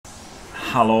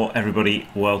Hello everybody,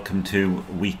 welcome to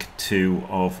week 2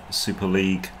 of Super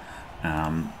League.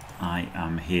 I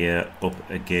am here up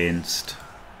against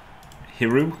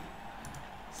Hiru,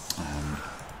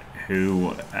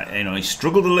 who, he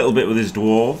struggled a little bit with his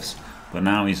dwarves, but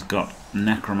now he's got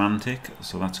Necromantic,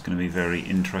 so that's going to be very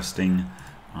interesting.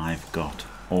 I've got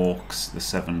Orcs, the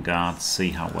 7 guards, see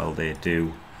how well they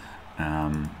do,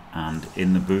 and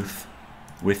in the booth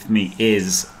with me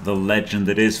is the legend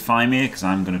that is Faemir, because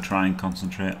I'm going to try and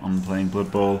concentrate on playing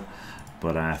Blood Bowl,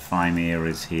 but Faemir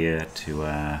is here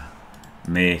to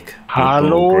make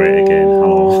Blood Bowl great again.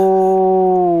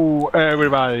 Hello,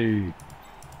 everybody.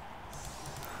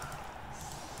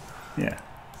 Yeah.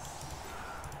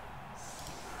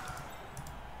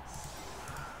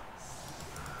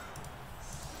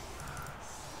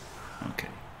 Okay,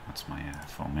 that's my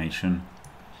formation.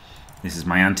 This is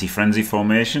my anti-frenzy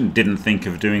formation. Didn't think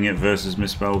of doing it versus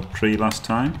Misspelled Tree last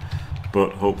time,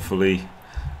 but hopefully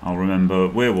I'll remember.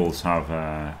 Werewolves have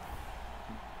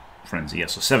frenzy. Yeah,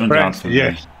 so 7 guard for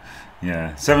me.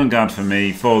 Yeah, 7 guard for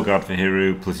me, 4 guard for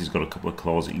Hiru. Plus he's got a couple of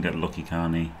claws. You can get lucky,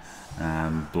 can't he?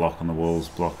 Block on the wolves,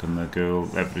 block on the girl.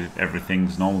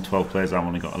 Everything's normal. 12 players. I've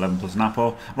only got 11 plus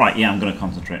Napo. Right. Yeah, I'm going to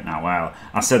concentrate now. Wow,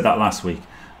 I said that last week.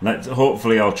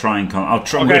 Hopefully I'll try and I'm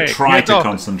going to try to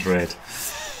concentrate.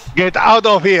 Get out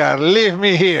of here! Leave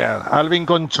me here! I'll be in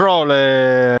control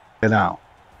now.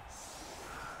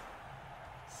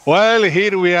 Well,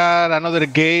 here we are, another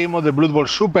game of the Blood Bowl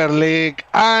Super League,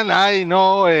 and I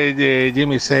know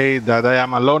Jimmy said that I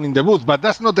am alone in the booth, but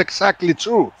that's not exactly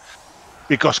true,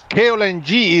 because Keolan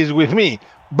G is with me,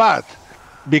 but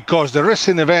because the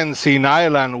recent events in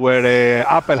Ireland where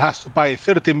Apple has to pay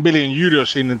 13 billion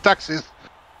euros in taxes,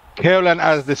 Keolan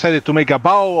has decided to make a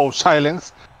vow of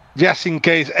silence just in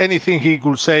case anything he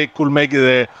could say could make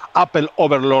the Apple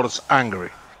overlords angry.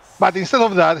 But instead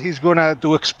of that, he's going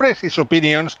to express his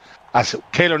opinions, as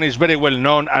Keolan is very well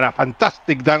known and a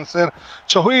fantastic dancer.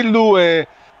 So he'll do a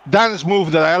dance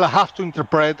move that I'll have to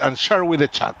interpret and share with the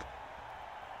chat.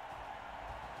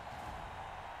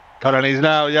 Keolan is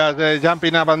now just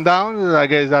jumping up and down. I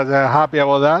guess that's happy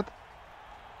about that.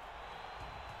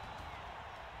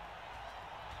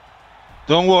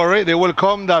 Don't worry, they will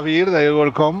come, David, they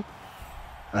will come.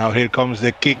 Now here comes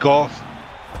the kickoff.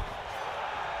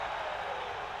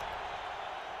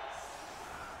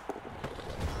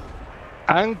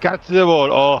 And catch the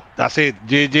ball. Oh, that's it.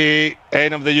 GG.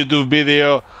 End of the YouTube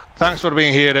video. Thanks for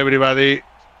being here, everybody.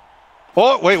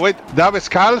 Oh, wait. Dab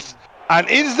skulls. And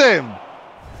it's them.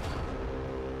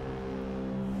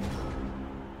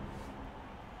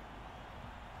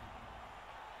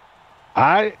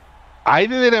 I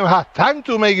didn't have time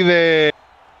to make the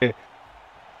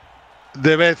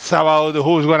bets about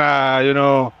who's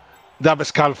gonna, dab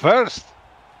skull first.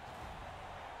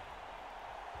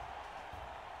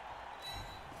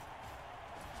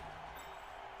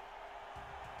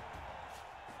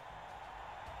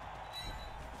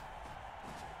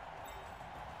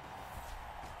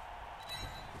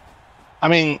 I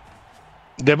mean,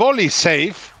 the ball is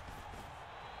safe,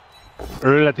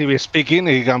 relatively speaking.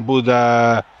 He can put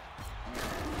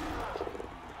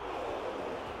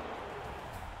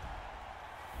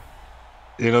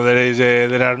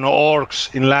there are no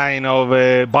orcs in line of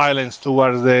violence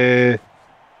towards the.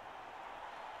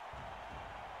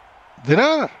 There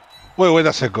are. Wait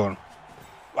a second.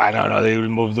 I don't know. They will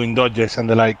move doing dodges and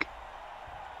the like.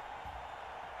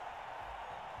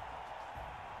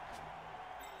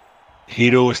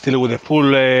 Hiru still with a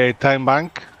full time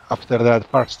bank after that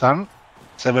first turn.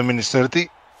 7 minutes 30.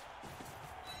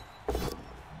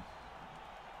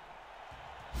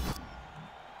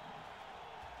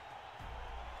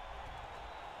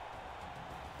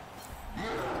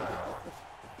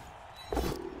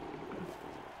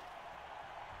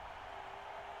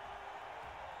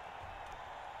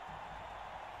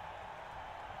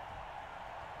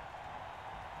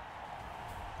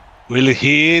 Will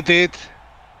he hit it?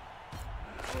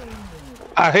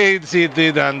 I hate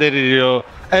it, and there you go.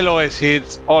 LOS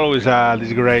hits, always a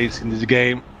disgrace in this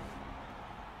game.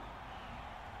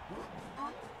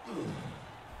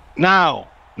 Now,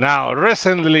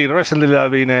 recently there has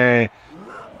been a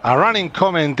running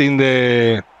comment in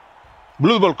the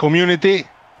Blood Bowl community,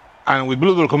 and with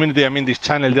Blood Bowl community I mean this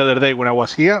channel the other day when I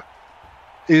was here,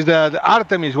 is that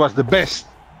Artemis was the best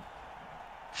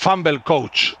fumble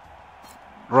coach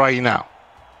right now.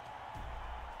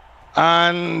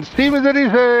 And seems there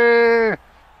is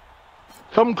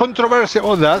some controversy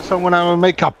about that, so I'm gonna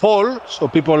make a poll so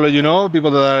people,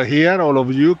 people that are here, all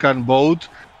of you can vote.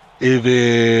 If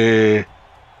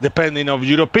depending of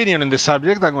your opinion in the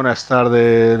subject, I'm gonna start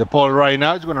the poll right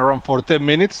now. It's gonna run for 10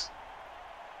 minutes.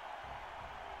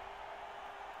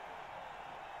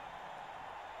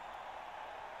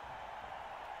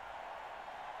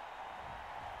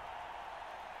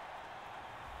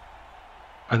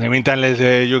 In the meantime,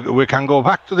 we can go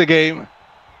back to the game.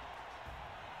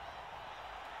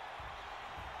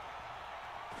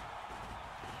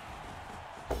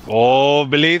 Oh,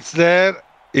 Blitz there.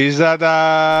 Is that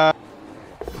a...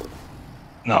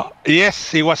 No.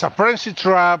 Yes, it was a frenzy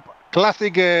trap.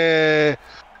 Classic,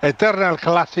 eternal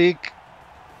classic.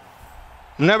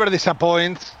 Never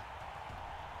disappoints.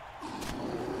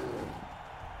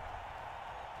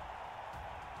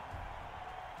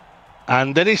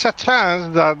 And there is a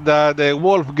chance that the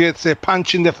wolf gets a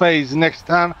punch in the face next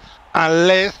time,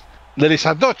 unless there is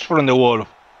a dodge from the wolf,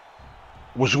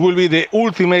 which will be the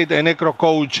ultimate Necro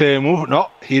coach move. No,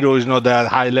 Hiru is not that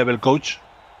high-level coach.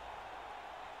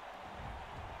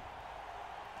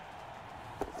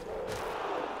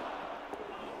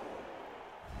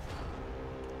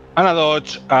 And a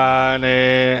dodge, and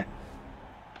a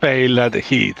fail at the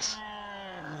hits.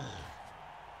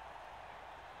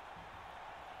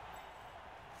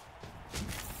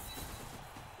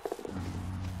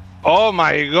 Oh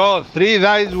my god, 3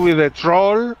 dice with a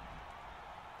troll.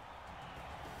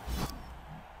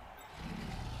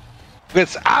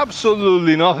 Gets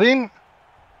absolutely nothing.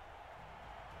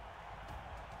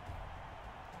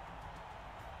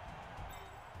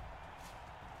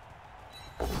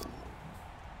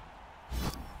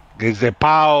 Gets the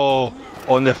pow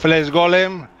on the flesh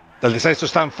golem that decides to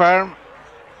stand firm.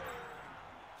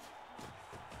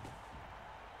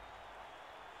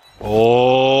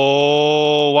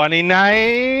 Oh, 1 in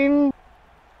 9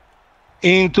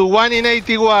 into 1 in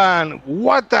 81.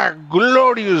 What a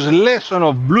glorious lesson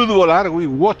of Blood Bowl are we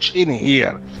watching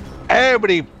here.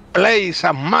 Every play is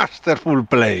a masterful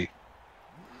play.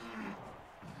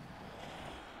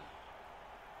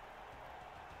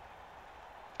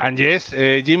 And yes,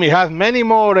 Jimmy has many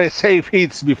more safe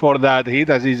hits before that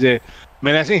hit, as he's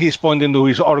menacing. He's pointing to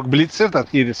his Orc Blitzer that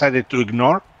he decided to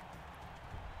ignore.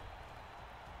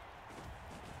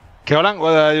 Keolan,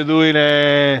 what are you doing?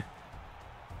 Keolan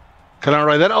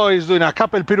right there? Oh, he's doing a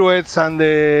couple pirouettes and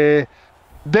the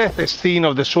death scene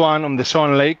of the swan on the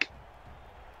Swan Lake.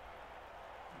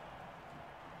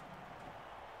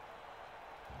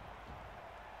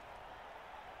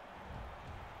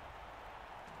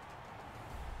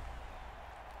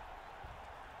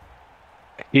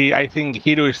 I think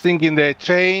Hiru is thinking the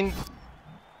chain.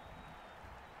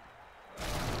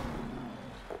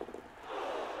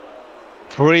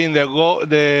 Freeing the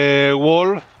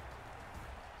wolf.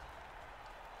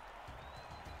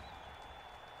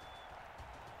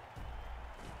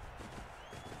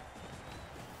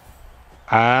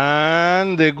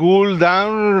 And the ghoul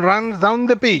runs down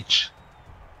the pitch.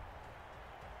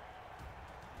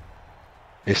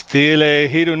 Still,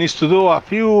 Hiru needs to do a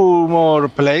few more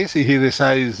plays if he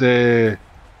decides.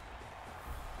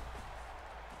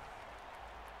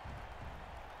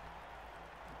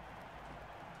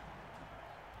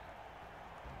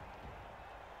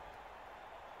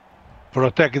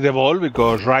 Protect the ball,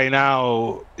 because right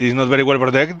now it's not very well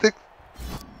protected.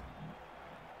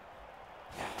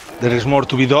 There is more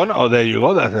to be done. Oh, there you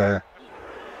go. That's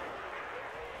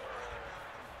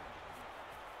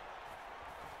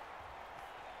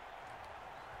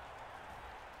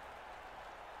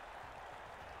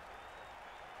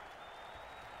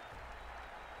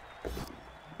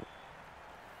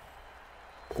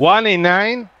 1 in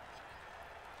 9,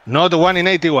 not 1 in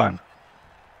 81.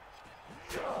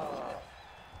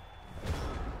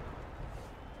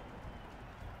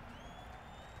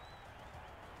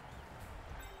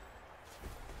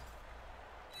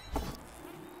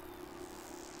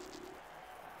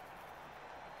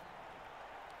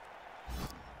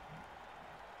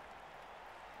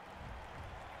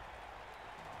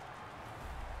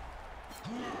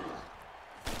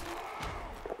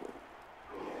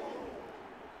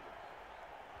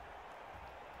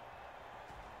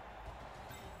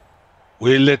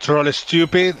 Will the troll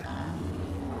stupid?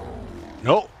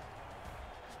 No.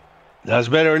 That's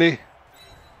barely.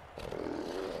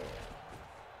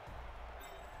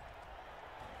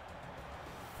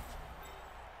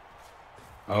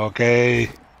 Okay.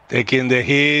 Taking the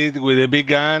hit with a big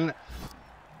gun.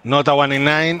 Not a 1 in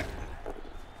 9.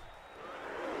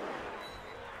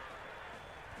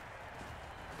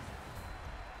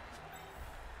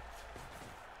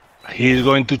 He's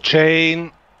going to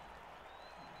chain.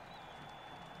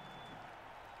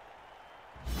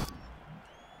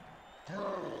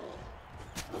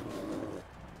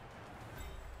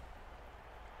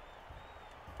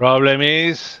 Problem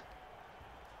is,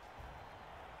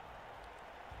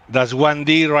 that's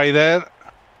 1D right there.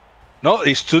 No,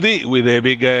 it's 2D with a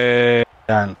big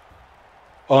gun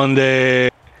on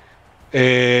the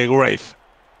grave.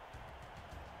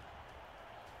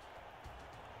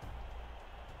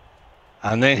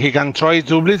 And then he can try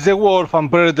to blitz the wolf and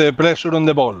put the pressure on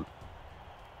the ball.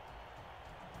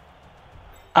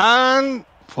 And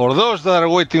for those that are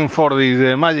waiting for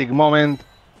this magic moment,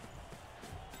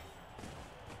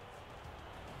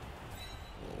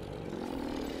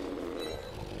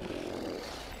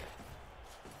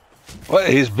 well,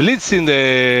 he's blitzing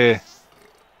the...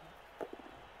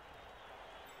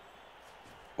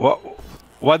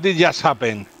 What did just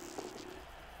happen?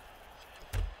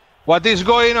 What is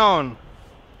going on?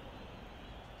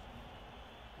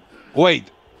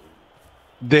 Wait.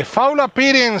 The foul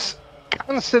appearance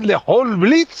canceled the whole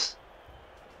blitz?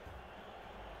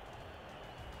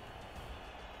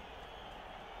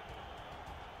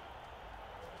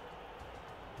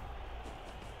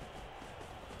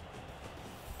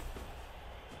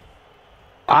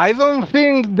 I don't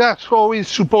think that's how it's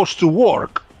supposed to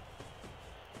work.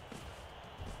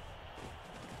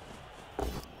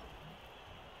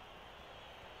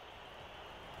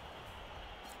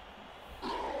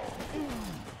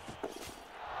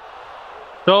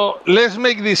 So let's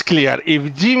make this clear.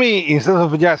 If Jimmy, instead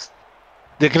of just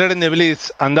declaring the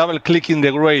blitz and double clicking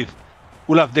the grave,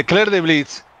 would have declared the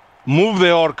blitz, move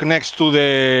the orc next to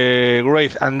the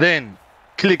grave, and then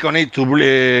click on it to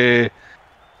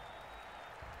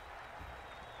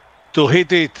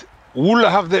hit it, will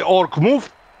have the orc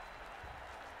move?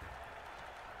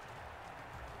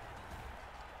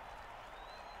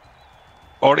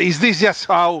 Or is this just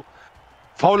how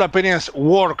foul appearance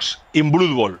works in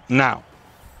Blood Bowl now?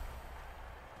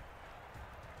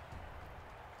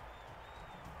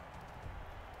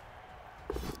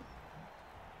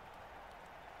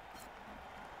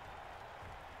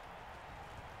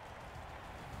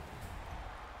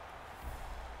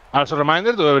 As a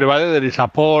reminder to everybody, there is a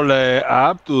poll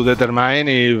up to determine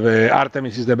if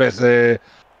Artemis is the best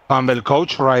Fumble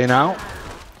coach right now.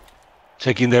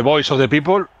 Checking the voice of the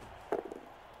people.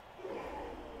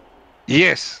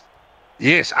 Yes.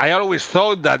 Yes, I always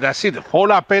thought that that's it.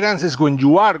 Foul appearance is when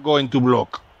you are going to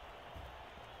block.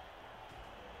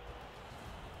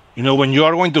 You know, when you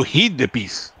are going to hit the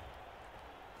piece.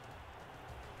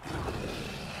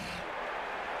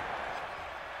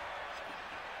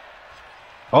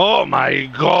 Oh my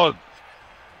God.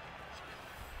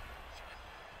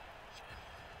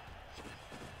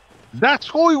 That's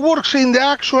how it works in the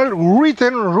actual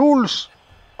written rules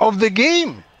of the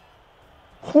game.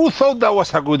 Who thought that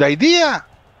was a good idea?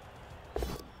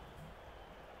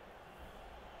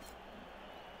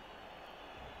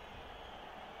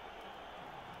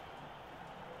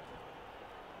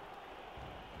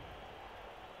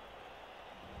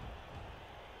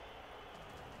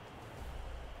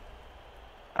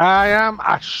 I am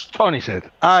astonished.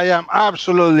 I am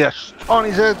absolutely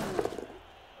astonished.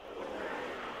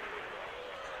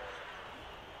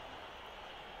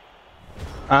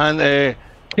 And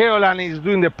Keolan is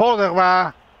doing the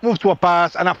Porterba, move to a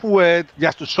pass and a fouet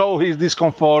just to show his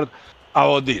discomfort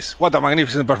about this. What a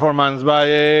magnificent performance by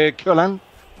Keolan.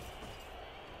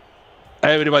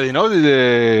 Everybody knows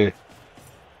that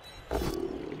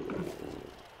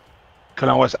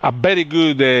Keolan was a very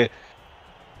good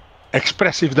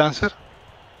expressive dancer.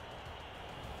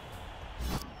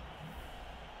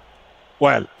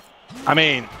 Well, I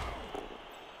mean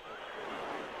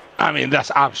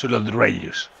that's absolutely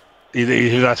outrageous.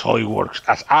 That's how it works.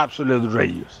 That's absolutely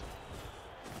outrageous.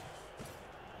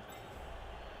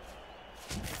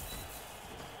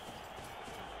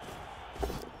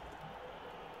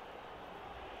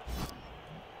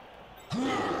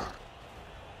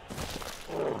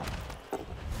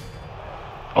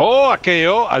 Oh, a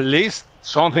KO, at least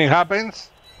something happens.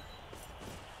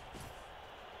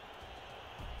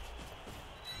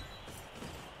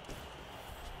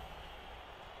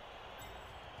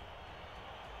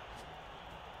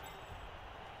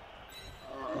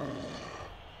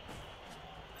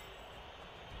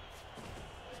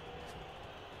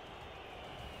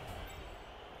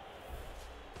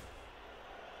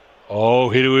 Oh,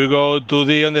 here we go to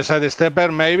the on the side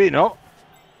stepper, maybe, no?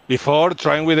 Before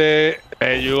trying with the,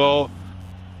 there you go.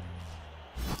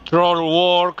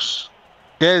 Troll works,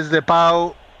 gets the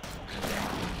POW.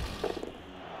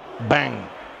 Bang.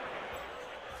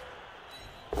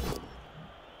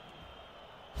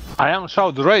 I am so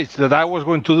outraged that I was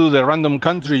going to do the random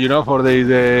country, you know, for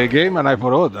the game, and I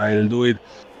forgot. I'll do it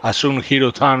as soon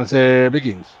Hiru turns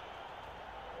begins.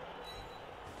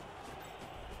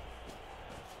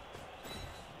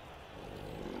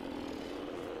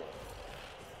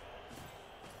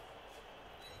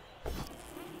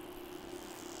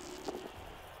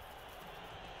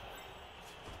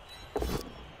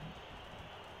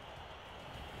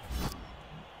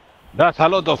 That's a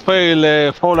lot of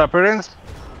foul appearance.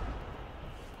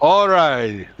 All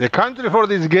right. The country for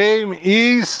this game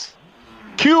is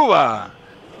Cuba.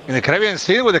 In the Caribbean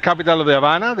Sea, with the capital of the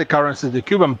Havana, the currency is the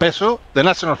Cuban peso, the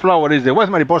national flower is the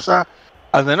West Mariposa,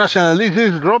 and the national dish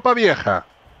is ropa vieja.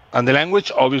 And the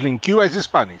language, obviously, in Cuba is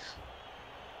Spanish.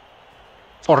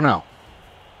 For now.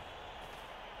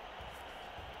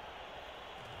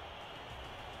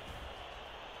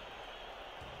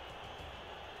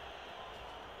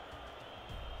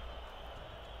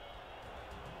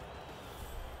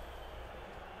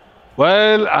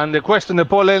 Well, and the question, the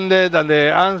poll ended, and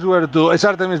the answer to is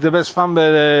Artemis the best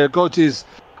fumble coach is,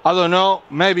 I don't know,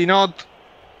 maybe not.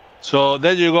 So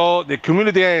there you go. The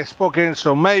community has spoken,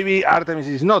 so maybe Artemis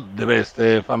is not the best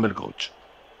fumble coach.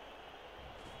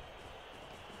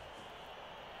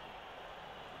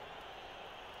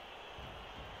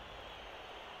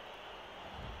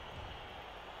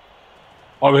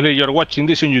 Obviously, you're watching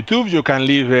this on YouTube. You can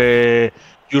leave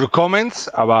your comments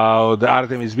about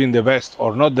Artemis being the best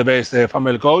or not the best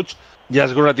fumble coach.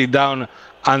 Just write it down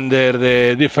under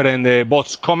the different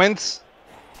bots comments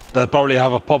that probably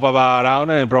have a pop-up around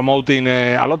and promoting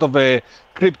a lot of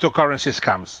cryptocurrency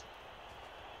scams.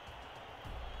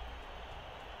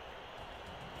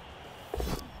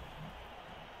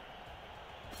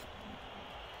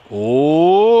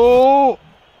 Oh!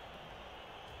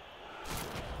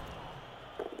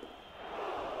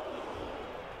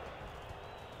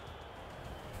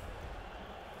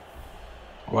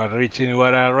 We're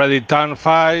already turn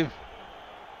 5.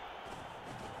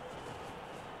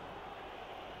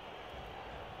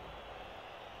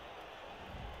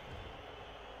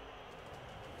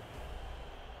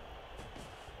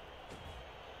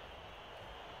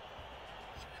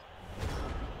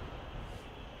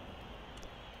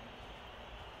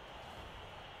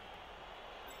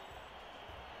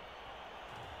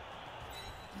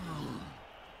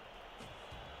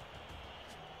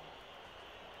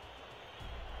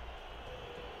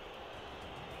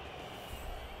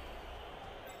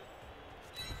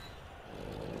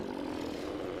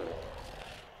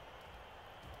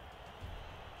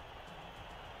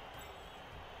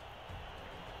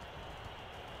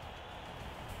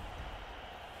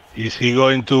 Is he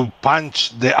going to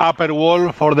punch the upper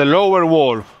wall for the lower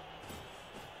wall?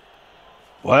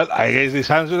 Well, I guess this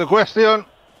answers the question.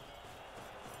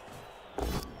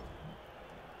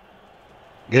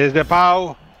 Gets the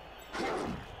POW.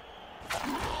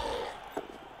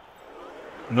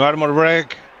 No armor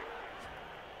break.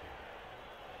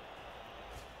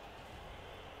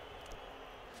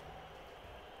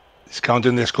 He's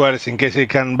counting the squares in case he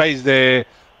can base the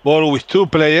ball with 2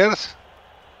 players.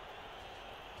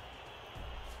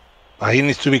 But he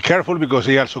needs to be careful because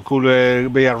he also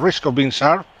could be at risk of being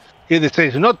served. He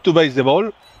decides not to base the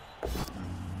ball.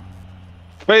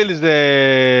 Fails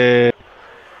the...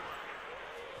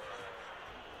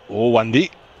 Oh,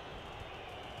 1D.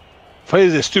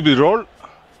 Fails the stupid roll.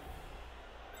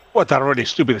 What a really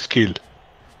stupid skill.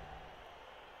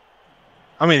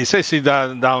 I mean, it says it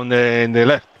down in the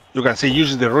left. You can see he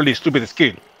uses the really stupid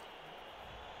skill.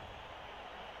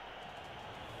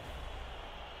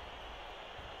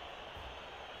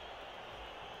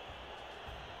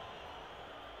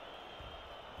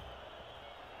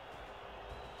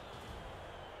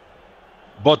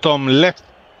 Bottom left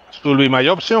should be my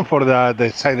option for the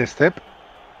side step.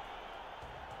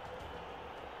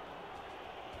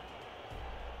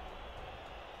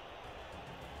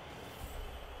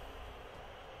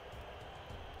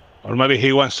 Or maybe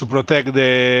he wants to protect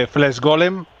the flesh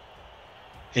golem,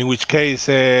 in which case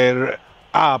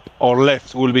up or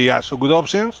left will be also good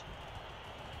options.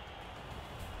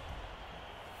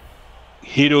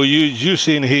 Hiru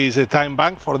using his time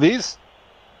bank for this.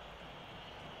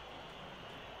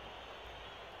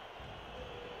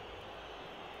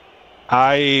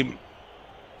 I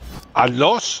at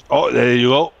loss. Oh, there you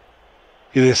go.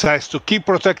 He decides to keep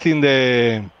protecting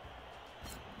the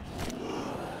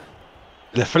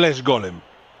flesh golem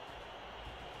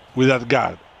with that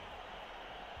guard.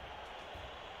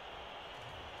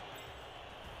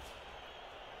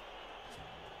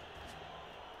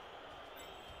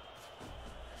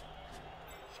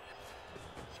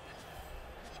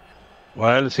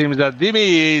 Well, it seems that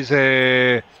Dimi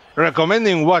is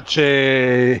recommending watch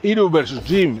Hiru versus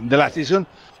Jim the last season.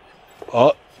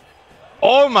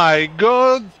 Oh my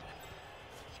god!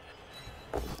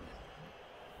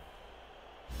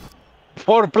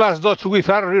 4+ dots with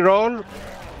a reroll.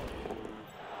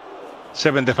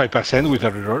 75% with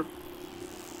a reroll.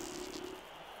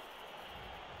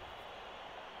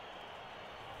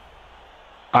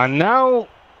 And now,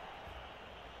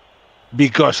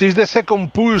 because it's the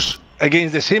second push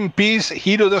against the same piece,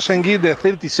 Hiru doesn't give the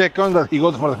 30 seconds that he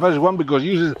got for the first one because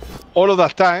he uses all of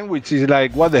that time, which is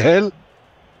like, what the hell?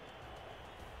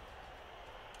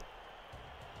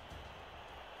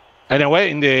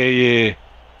 Anyway, in the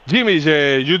Jimmy's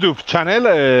YouTube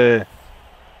channel,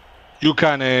 you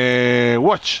can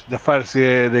watch the first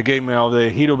the game of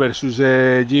the Hiru versus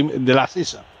Jim in the last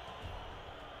season.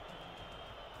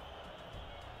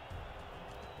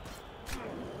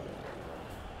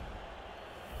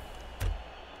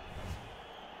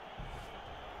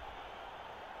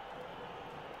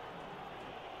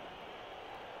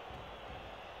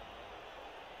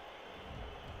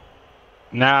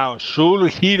 Now, should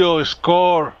Hiru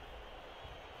score,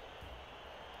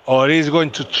 or is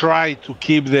going to try to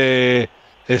keep the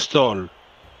stall?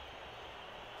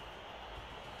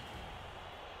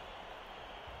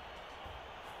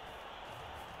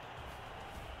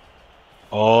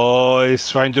 Oh, he's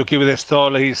trying to keep the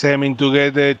stall. He's aiming to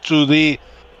get the 2D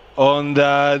on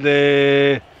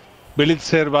the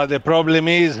Blitzer, but the problem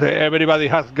is everybody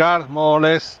has guard, more or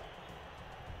less.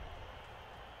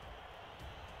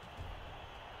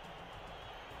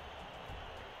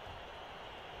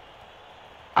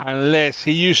 Unless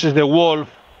he uses the wolf.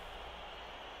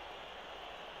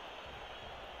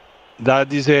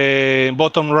 That is a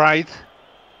bottom right.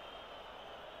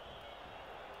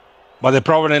 But the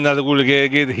problem is that will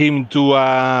get him to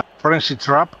a frenzy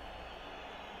trap.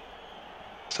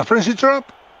 It's a frenzy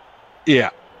trap? Yeah.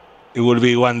 It will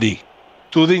be 1D.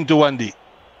 2D into 1D.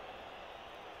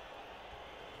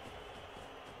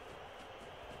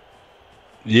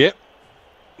 Yep.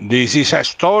 This is a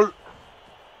stall.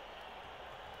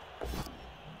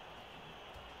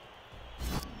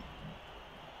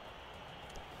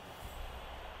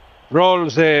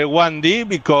 Rolls 1D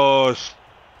because,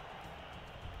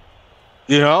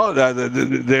 you know,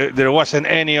 there wasn't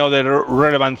any other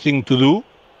relevant thing to do.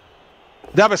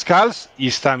 Dab skulls.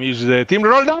 Each time use the team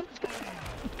roll down.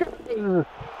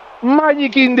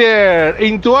 Magic in there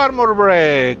into armor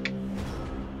break.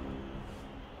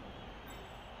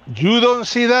 You don't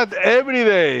see that every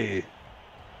day.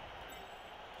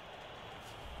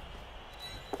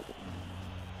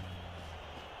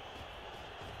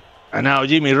 And now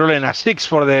Jimmy rolling a 6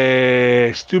 for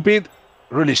the stupid,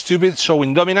 really stupid,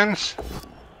 showing dominance.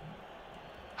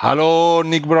 Hello,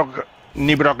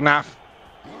 Nibroknaf.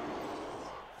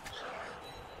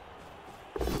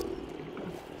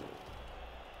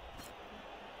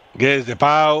 Gets the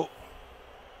POW.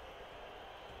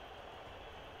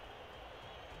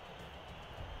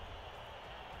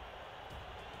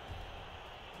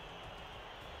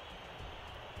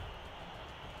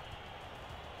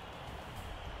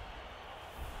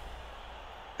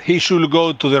 He should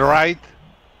go to the right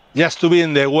just to be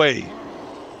in the way.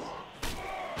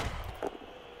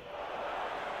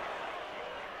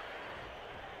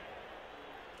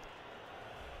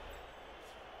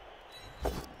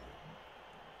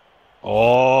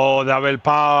 Oh, double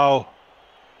POW.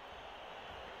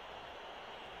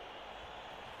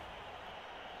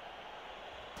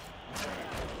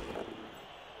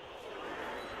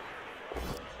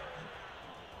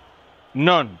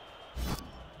 None.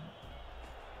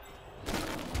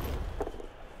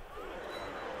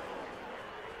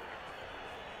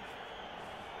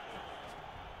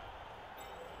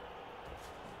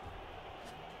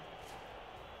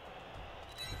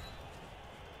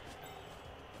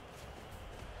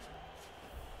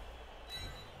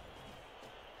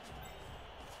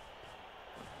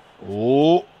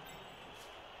 Oh.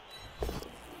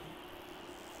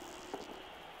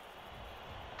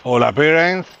 All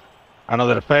appearance.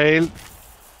 Another fail.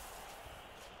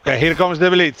 Okay, here comes the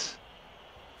blitz.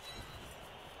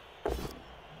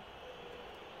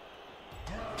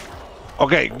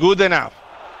 Okay, good enough.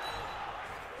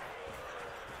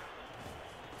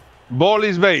 Ball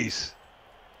is base.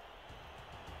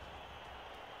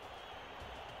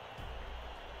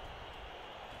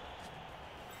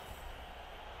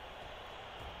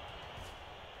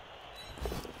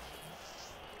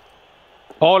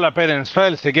 All appearance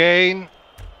fails again.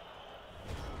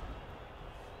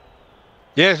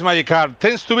 Yes, magic card.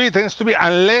 Tends to be,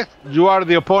 unless you are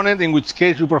the opponent, in which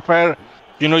case you prefer,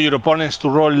 you know, your opponents to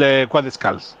roll quad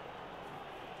skulls.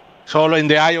 It's all in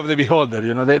the eye of the beholder,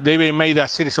 you know. They made a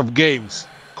series of games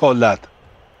called that.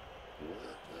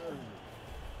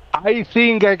 I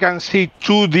think I can see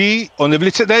 2D on the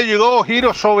blitzer. There you go,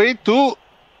 Hiru saw it too.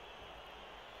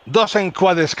 Doesn't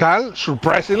quad skull,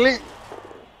 surprisingly.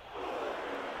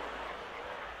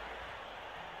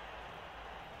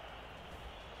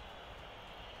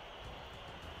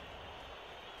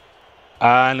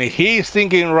 And he's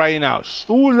thinking right now,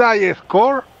 should I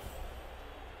score?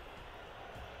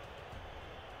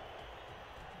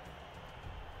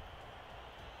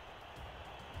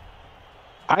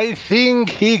 I think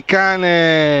he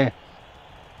can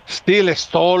still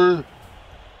stall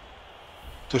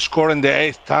to score in the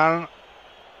 8th turn.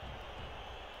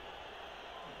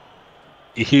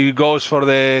 He goes for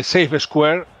the safe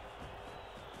square.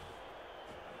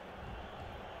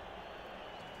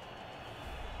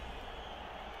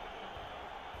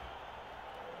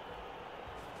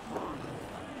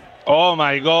 Oh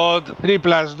my god,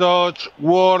 3+ dodge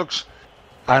works,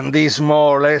 and this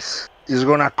more or less is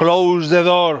gonna close the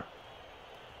door.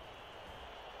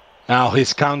 Now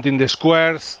he's counting the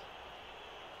squares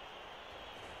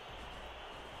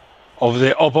of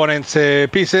the opponent's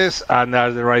pieces, and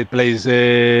that's the right place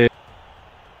to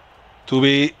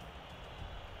be.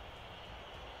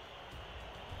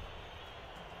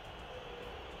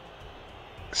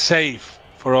 Safe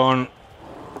from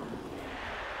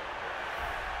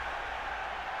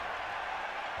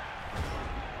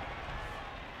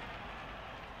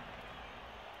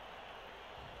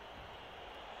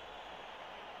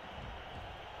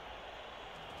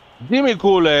Jimmy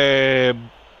could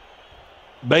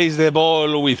base the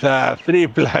ball with a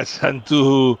 3+ and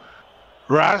 2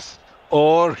 rust,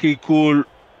 or he could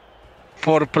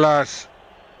 4+,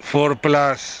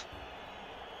 4+,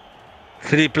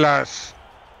 3+,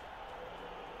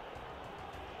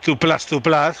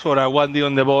 2+, for a 1D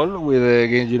on the ball with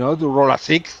again, you know, to roll a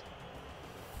 6.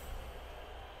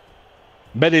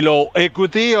 Very low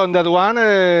equity on that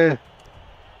one.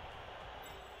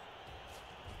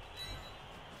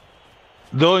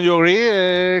 Don't you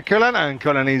agree, Kellan? And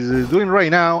Kellan is doing right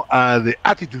now the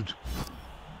attitude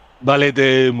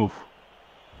ballet move.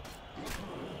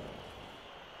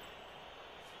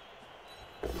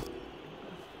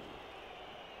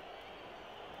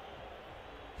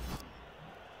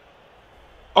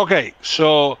 Okay,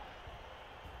 so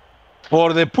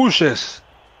for the pushes,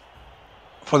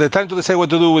 for the time to decide what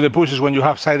to do with the pushes when you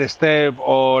have side step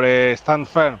or stand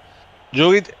firm,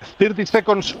 you get 30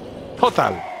 seconds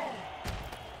total.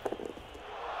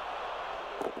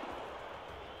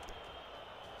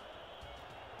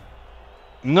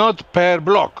 Not per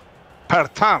block, per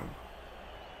turn.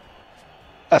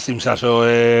 That seems also,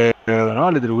 I don't know,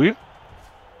 a little weird.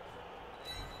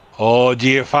 Oh,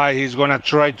 GFI, he's gonna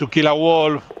try to kill a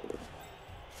wolf.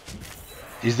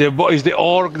 Is the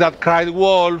orc that cried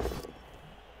wolf.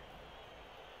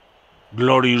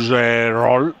 Glorious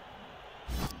roll.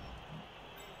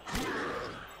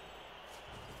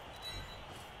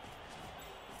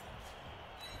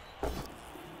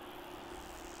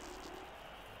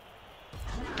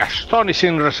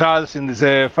 Astonishing results in this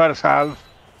first half.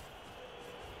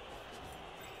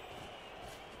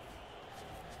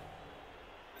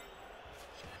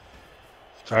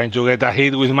 Trying to get a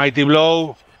hit with Mighty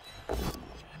Blow.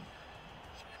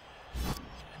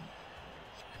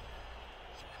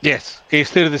 Yes, he's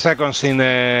 30 seconds in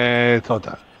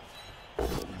total.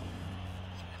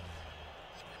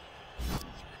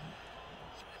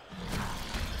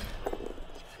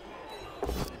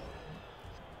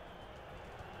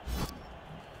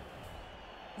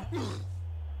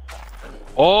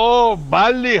 Oh,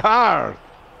 badly hard.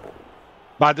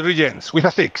 But regens with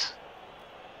a 6.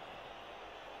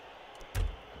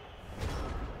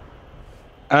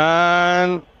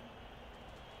 And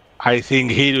I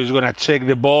think Hiru is going to check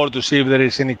the board to see if there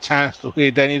is any chance to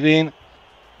hit anything.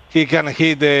 He can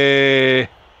hit the...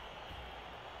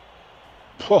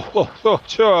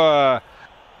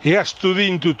 He has 2D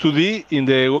into 2D in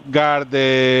the guard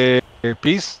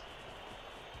piece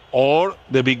or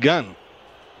the big gun.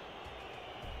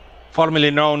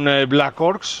 Formerly known Black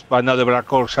Orcs, but now the Black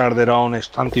Orcs are their own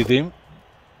stunty team.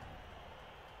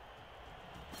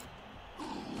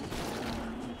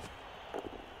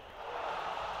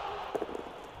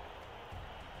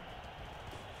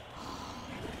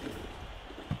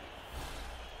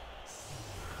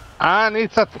 And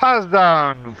it's a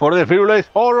touchdown for the Fearless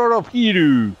Horror of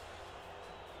Hiru.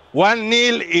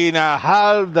 1-0 in a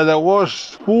half that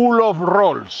was full of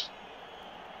rolls.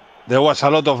 There was a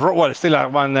lot of rolls. Well, still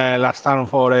one last time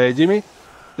for Jimmy.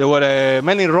 There were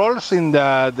many rolls in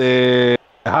the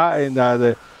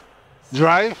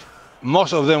drive.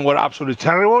 Most of them were absolutely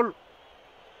terrible.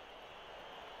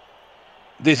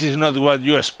 This is not what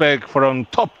you expect from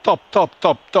top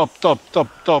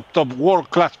world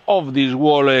class of these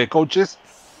world coaches,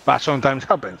 but sometimes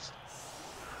happens.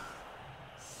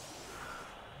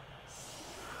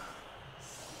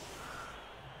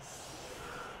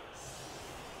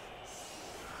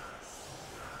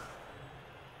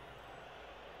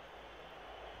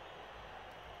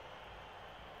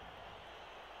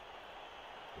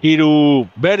 Hiru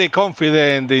very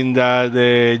confident in that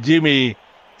Jimmy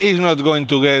is not going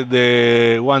to get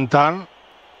the one turn.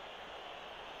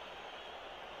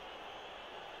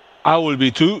 I will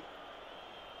be too.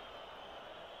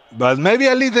 But maybe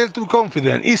a little too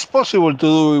confident. It's possible to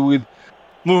do it with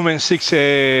movement 6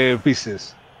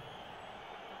 pieces.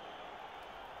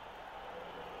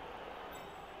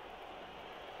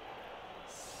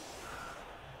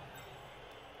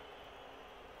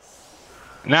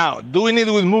 Now, doing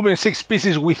it with movement 6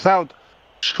 pieces without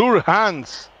sure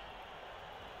hands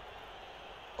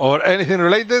or anything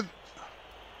related?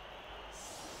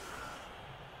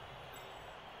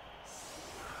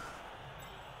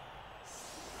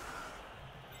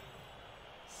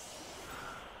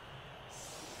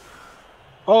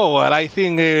 Oh, well, I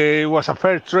think it was a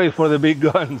fair trade for the big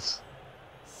guns.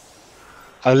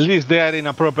 At least they are in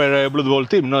a proper Blood Bowl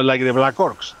team, not like the Black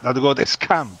Orcs that got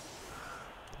scammed.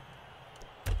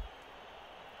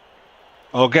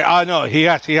 Okay, no, he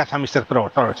has a Mr.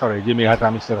 Throw. Sorry, Jimmy has a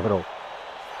Mr. Throw.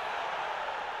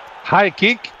 High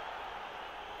kick.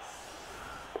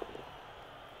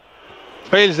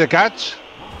 Fails the catch.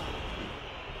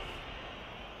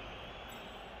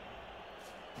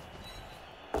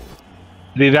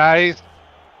 The dice.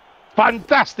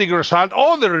 Fantastic result.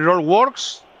 All the reroll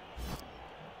works.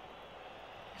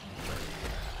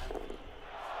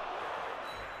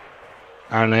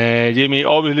 And Jimmy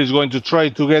obviously is going to try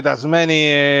to get as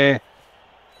many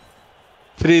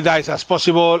 3 dice as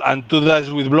possible and 2 dice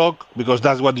with block, because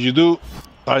that's what you do,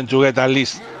 trying to get at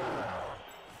least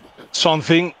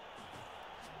something.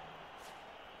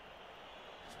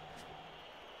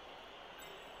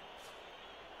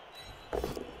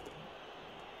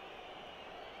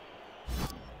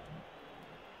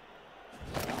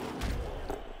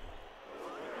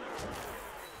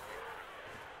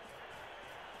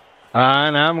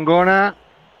 And I'm gonna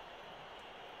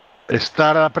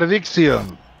start a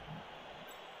prediction.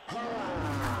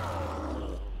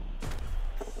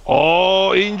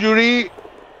 Oh, injury,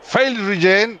 failed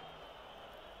regen.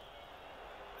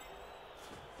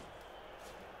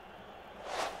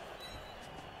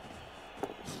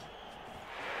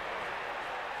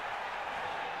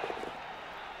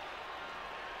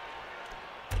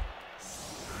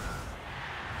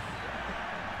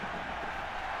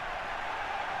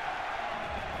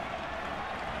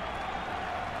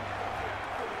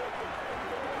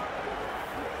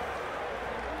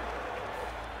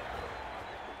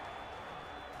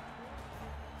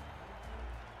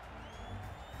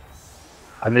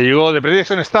 And there you go, the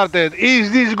prediction started.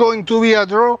 Is this going to be a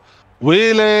draw?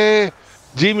 Will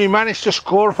Jimmy manage to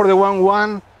score for the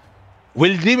 1-1?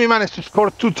 Will Jimmy manage to score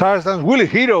 2 touchdowns? Will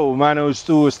Hiru manage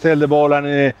to steal the ball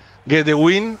and get the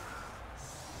win?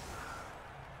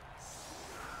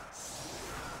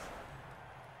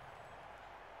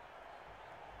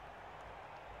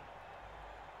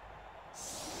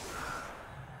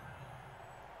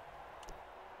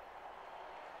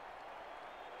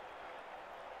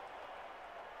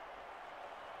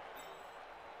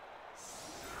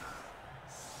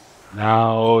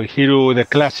 Now, Hiru, the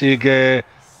classic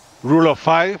rule of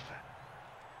 5,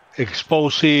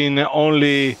 exposing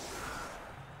only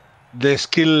the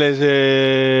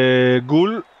skillless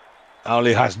ghoul,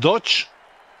 only has dodge.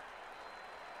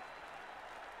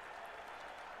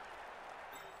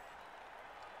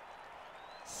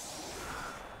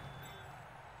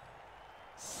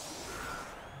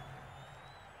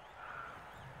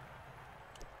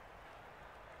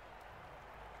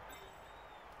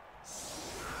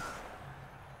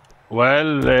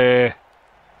 Well,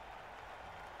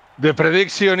 the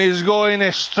prediction is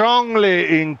going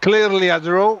strongly in clearly a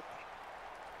draw.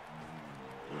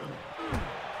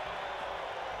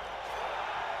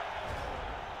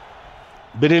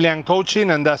 Brilliant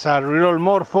coaching, and that's a reroll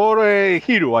more for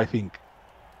Hiru, I think.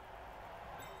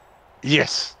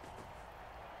 Yes.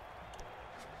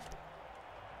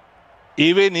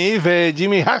 Even if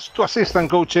Jimmy has 2 assistant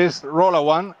coaches, roll a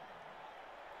 1.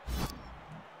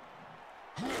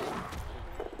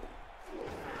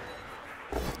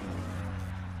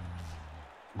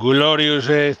 Glorious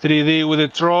 3D with the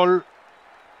troll.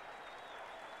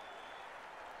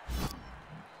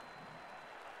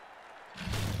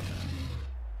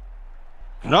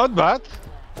 Not bad.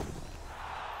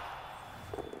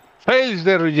 Fails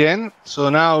the regen, so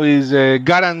now is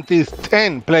guaranteed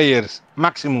 10 players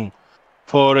maximum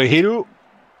for Hiru.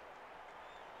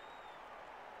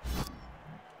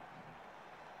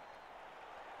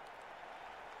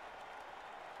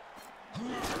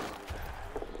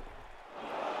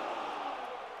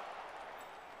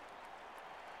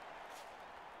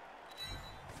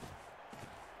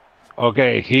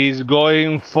 Okay, he's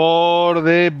going for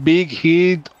the big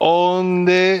hit on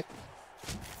the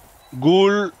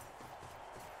ghoul,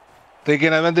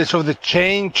 taking advantage of the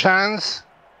chain chance.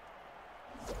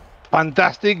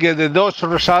 Fantastic. Get the dodge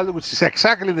result, which is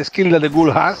exactly the skill that the ghoul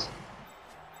has.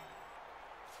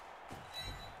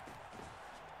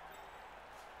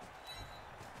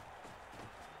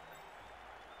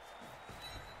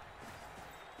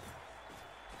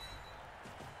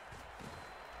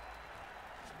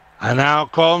 And now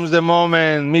comes the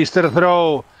moment, Mr.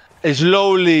 Throw,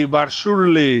 slowly but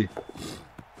surely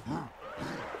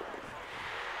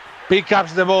pick up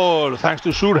the ball thanks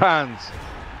to sure hands.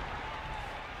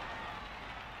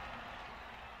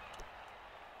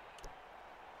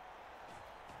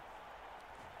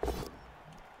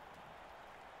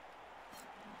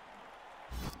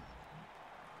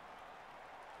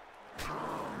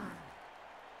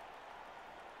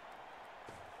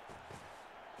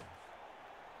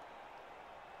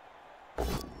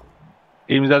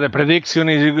 Seems that the prediction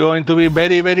is going to be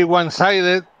very, very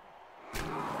one-sided.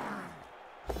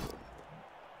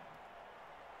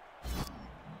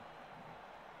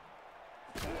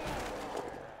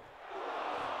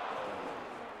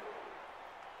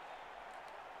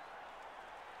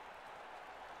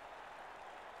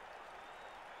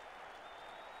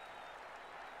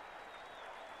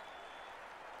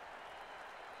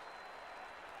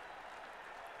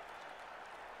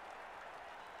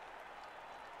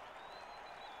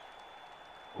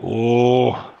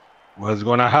 Oh, what's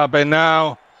gonna happen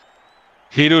now?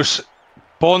 Hiru's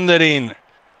pondering.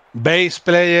 Base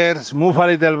players, move a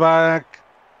little back.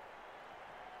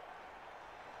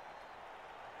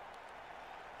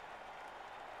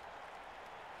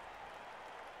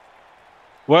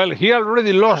 Well, he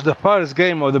already lost the first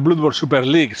game of the Blood Bowl Super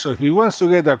League, so if he wants to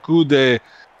get a good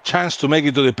chance to make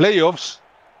it to the playoffs,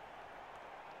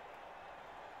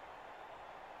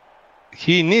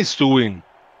 he needs to win.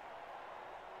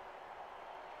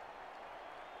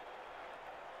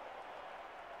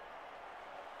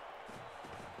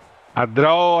 A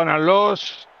draw and a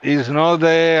loss is not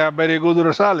a very good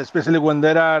result, especially when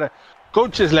there are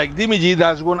coaches like Dimiji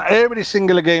that's won every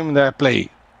single game they play.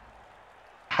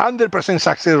 100%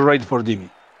 success rate for Dimi.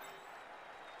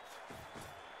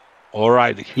 All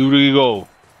right, here we go.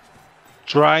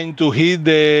 Trying to hit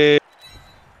the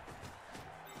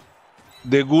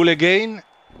ghoul again.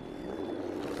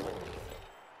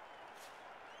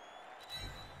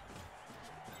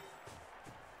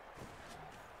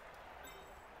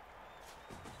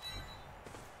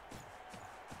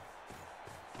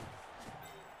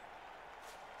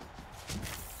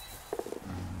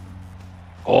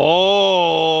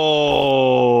 Oh,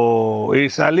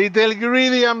 it's a little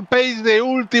greedy and pays the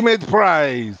ultimate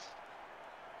prize.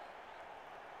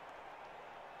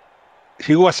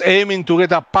 He was aiming to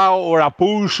get a pow or a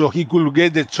push so he could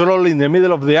get the troll in the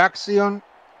middle of the action.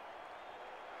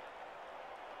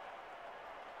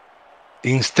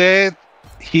 Instead,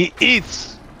 he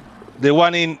eats the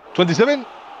one in 27.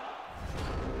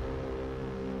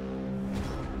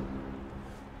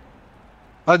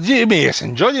 But Jimmy is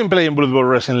enjoying playing Blood Bowl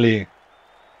recently.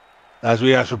 As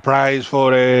we are surprised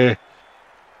for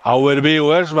our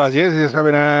viewers, but yes, he's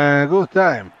having a good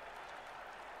time.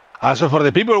 Also, for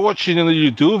the people watching on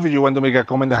the YouTube, if you want to make a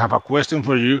comment, I have a question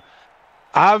for you.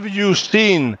 Have you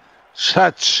seen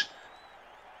such,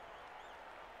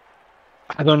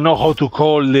 I don't know how to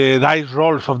call the dice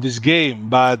rolls of this game,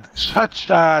 but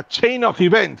such a chain of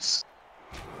events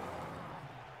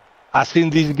as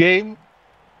in this game?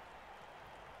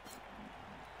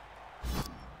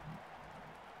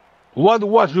 What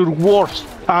was your worst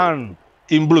turn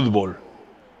in Blood Bowl?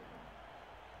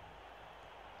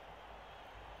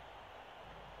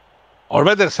 Or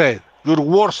better said, your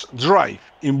worst drive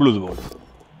in Blood Bowl?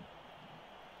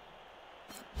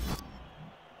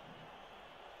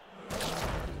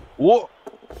 Whoa.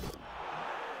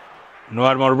 No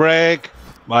armor break,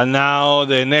 but now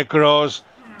the Necros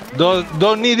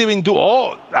don't need even to,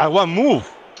 one move,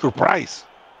 surprise.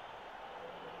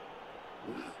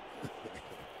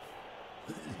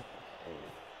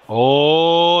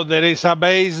 Oh, there is a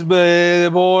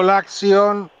baseball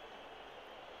action.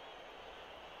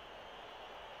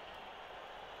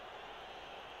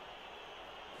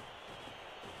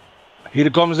 Here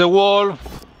comes the wolf.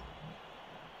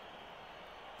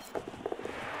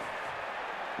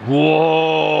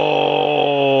 Whoa!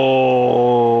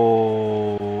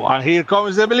 And here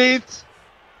comes the blitz.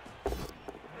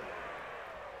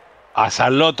 As a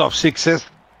lot of sixes.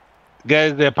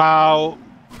 Gets the pow.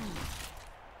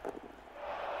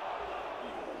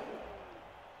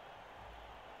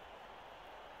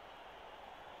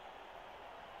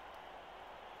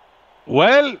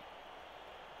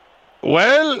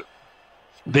 Well,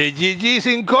 the GG's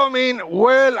incoming.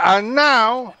 Well, and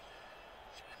now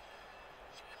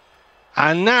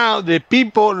And now the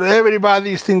people,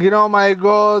 everybody is thinking, oh my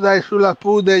God, I should have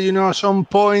put some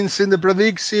points in the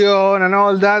prediction and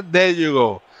all that. There you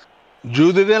go.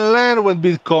 You didn't learn when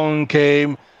Bitcoin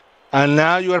came, and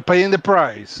now you are paying the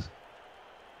price.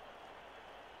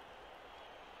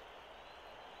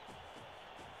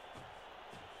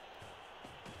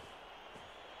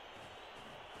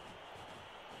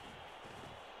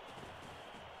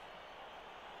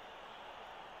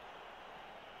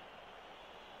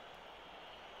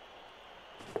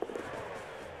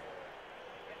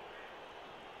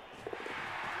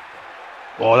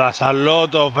 Oh, that's a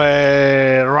lot of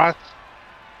rust.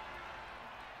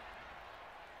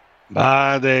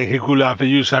 But he could have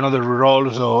used another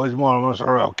reroll, so it's more or less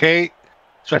okay.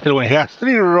 Especially when he has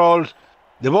 3 rerolls.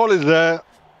 The ball is there.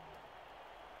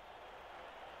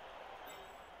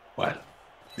 Well,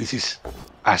 this is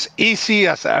as easy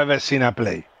as I've ever seen a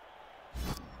play.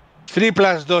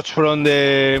 3+ dodge from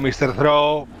the Mr.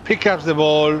 Throw, pick up the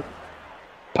ball,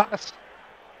 pass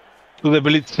to the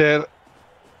blitzer,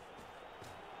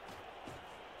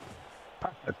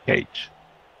 pass at cage.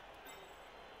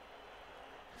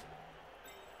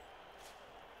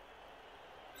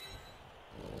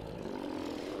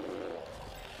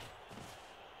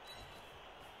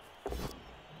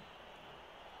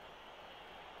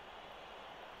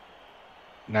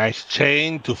 Nice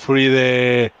chain to free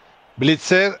the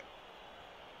blitzer,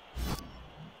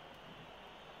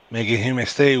 making him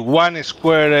stay 1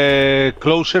 square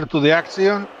closer to the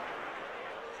action.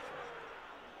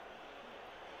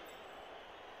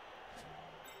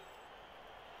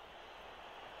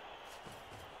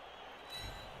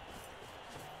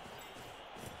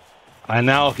 And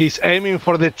now he's aiming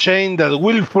for the chain that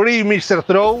will free Mr.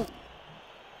 Throw.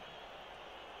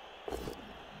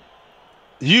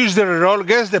 Use the reroll,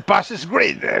 guess the pass is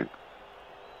great.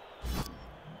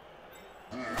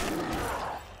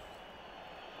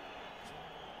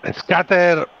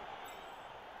 Scatter.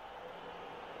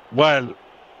 Well,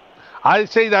 I'd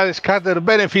say that Scatter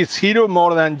benefits Hiru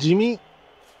more than Jimmy.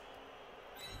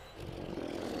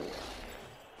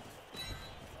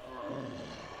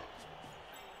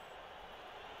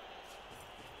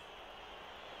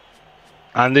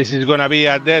 And this is gonna be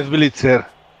a death blitzer.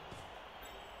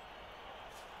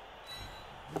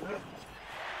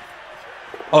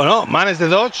 Oh no, manage the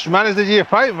dodge, manage the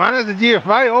GFI, manage the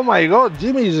GFI. Oh my God,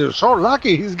 Jimmy is so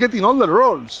lucky. He's getting all the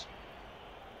rolls.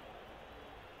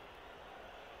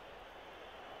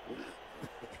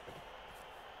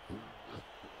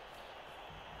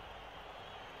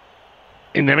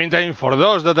 In the meantime, for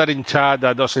those that are in chat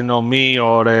that doesn't know me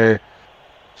or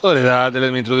sorry that,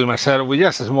 let me introduce myself with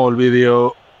just a small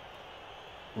video.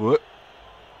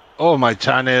 Oh, my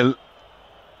channel.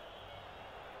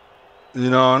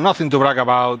 Nothing to brag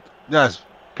about. Just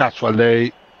casual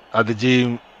day at the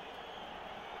gym.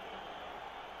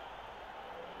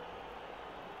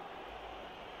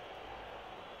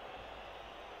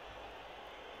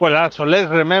 Well, also,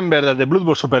 let's remember that the Blood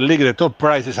Bowl Super League, the top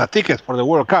prize is a ticket for the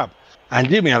World Cup. And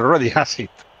Jimmy already has it.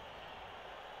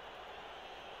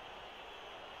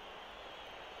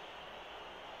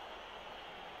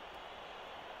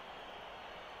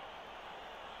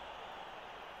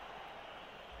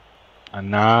 And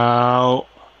now,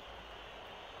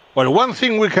 well, one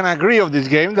thing we can agree of this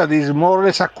game that is more or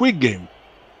less a quick game.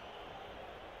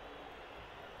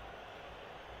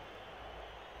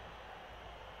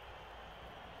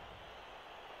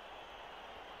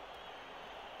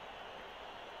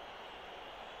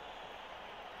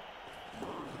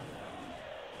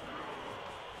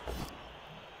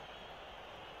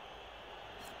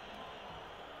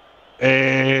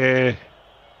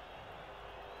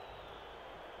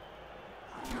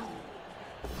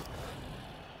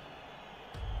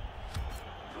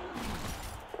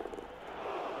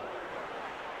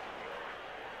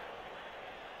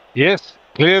 Yes,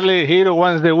 clearly Hiru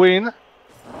wants the win.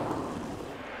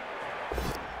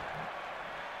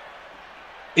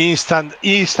 Instant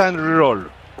reroll.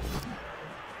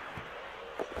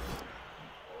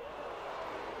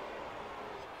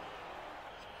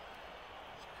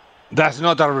 That's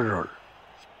not a reroll.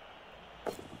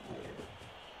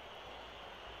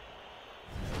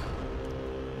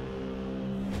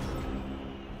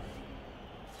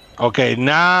 Okay,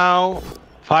 now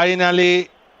finally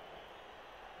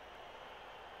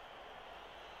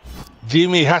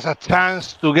Jimmy has a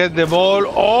chance to get the ball.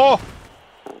 Oh!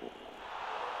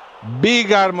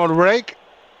 Big armor break.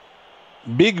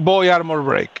 Big boy armor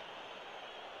break.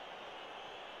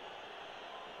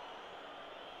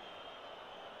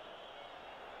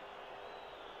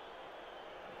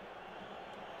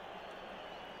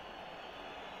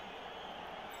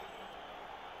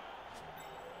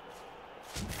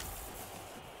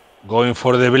 Going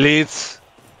for the blitz.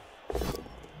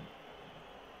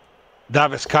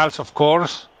 Dab skulls, of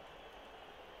course.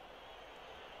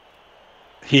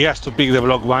 He has to pick the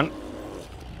block one.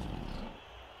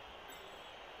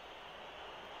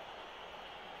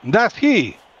 That's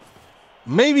he.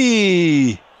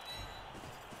 Maybe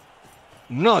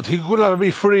not. He could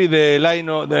be free the line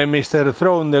of the Mr.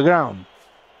 Throw on the ground.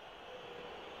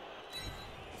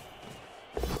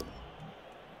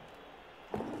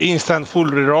 Instant full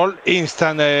reroll.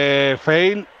 Instant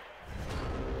fail.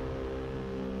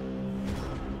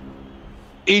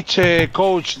 Each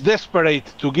coach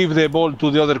desperate to give the ball to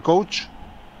the other coach.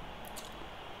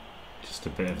 Just a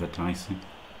bit of a dicing.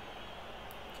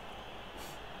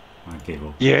 I give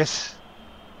up. Yes,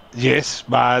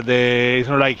 but it's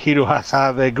not like Hiru has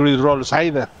had great rolls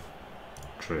either.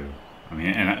 True. I mean,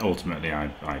 and ultimately I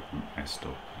messed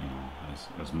up, you know,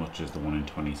 as much as the 1 in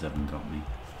 27 got me.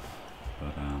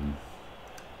 But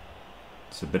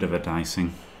it's a bit of a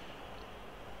dicing.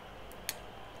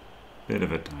 Bit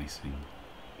of a dicing.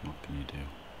 What can you do?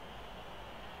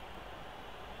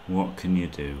 What can you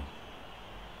do?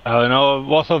 I don't know,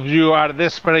 both of you are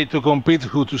desperate to compete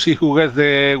to see who gets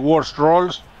the worst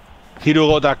rolls.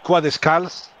 Hiru got a quad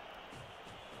skulls.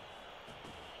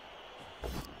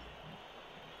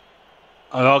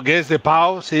 I guess the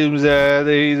POW seems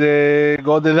they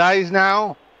got the dice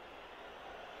now.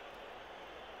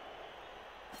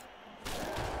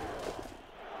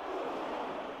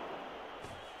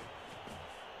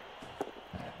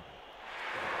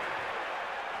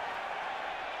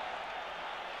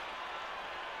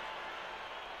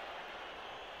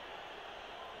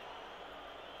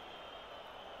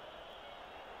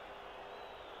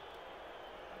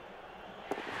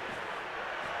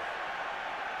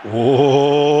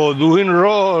 Oh, doing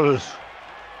rolls.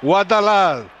 What a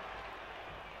lad.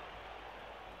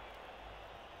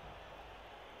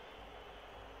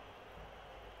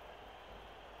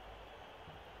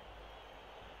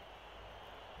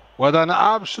 What an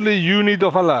absolute unit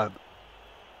of a lad.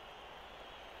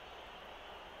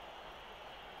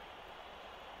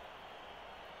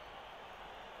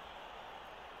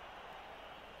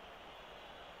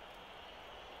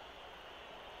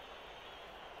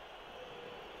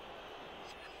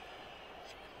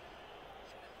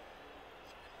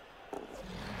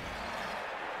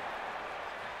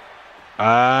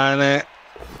 And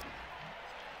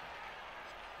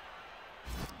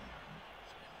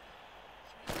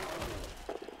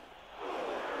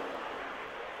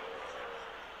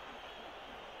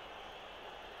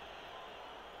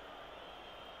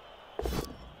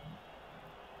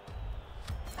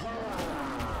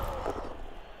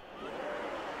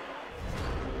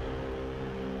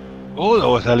oh, that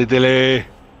was a little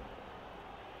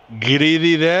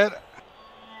greedy there.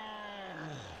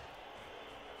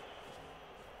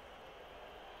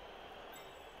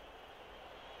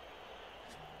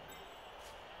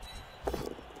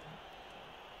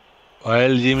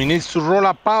 Well, Jimmy needs to roll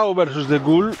a POW versus the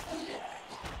Ghoul.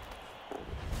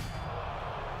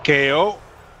 KO.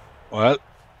 Well.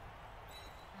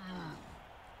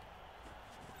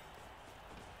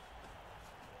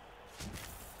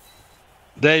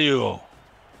 There you go.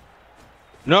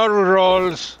 No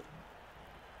rolls.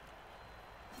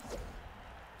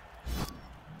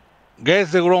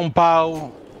 Gets the ground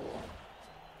POW.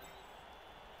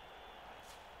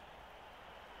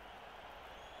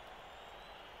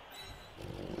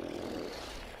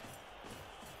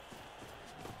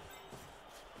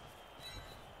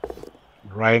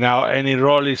 Right now, any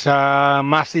roll is a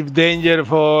massive danger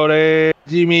for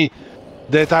Jimmy.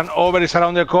 The turnover is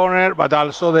around the corner, but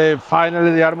also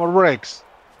finally the armor breaks.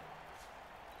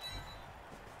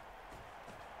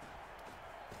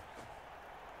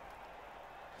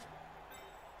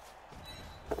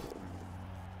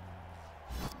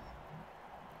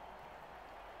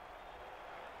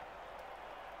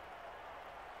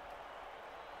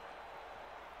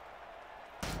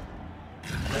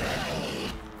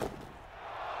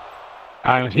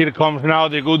 And here comes now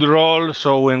the good roll.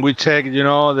 So when we check, you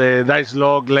know, the dice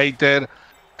log later,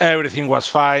 everything was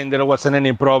fine. There wasn't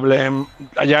any problem.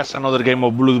 Just another game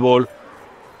of Blood Bowl.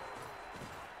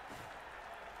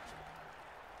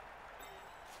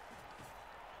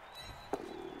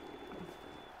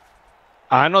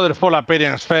 Another full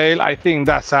appearance fail. I think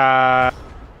that's around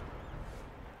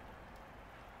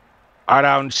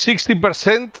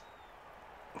 60%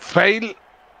 fail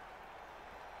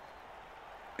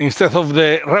instead of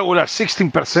the regular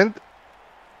 16%.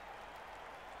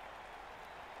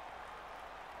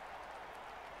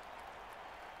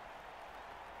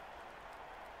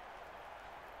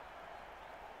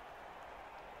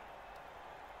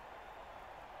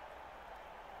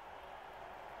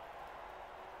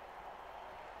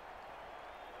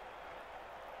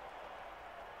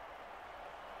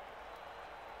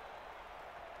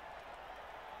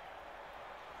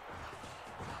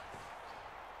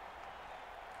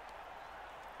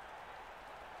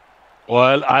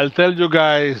 Well, I'll tell you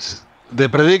guys, the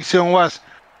prediction was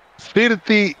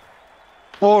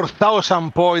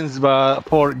 34,000 points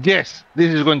for yes,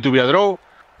 this is going to be a draw,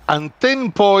 and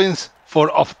 10 points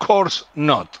for of course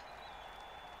not.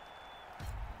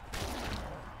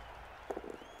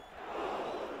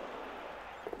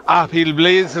 Uphill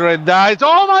Blitz, red dice.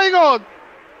 Oh my god!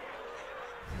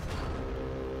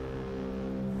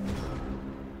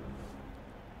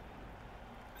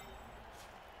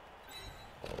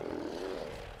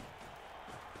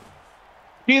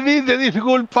 He did the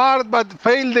difficult part but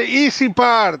failed the easy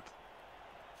part.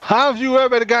 Have you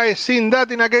ever guys seen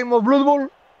that in a game of Blood Bowl?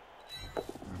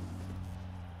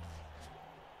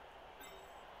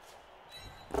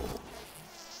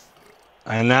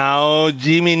 And now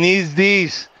Jimmy needs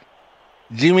this.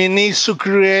 Jimmy needs to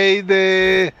create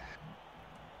the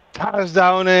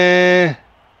touchdown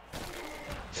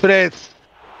threat.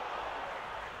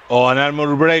 Oh, an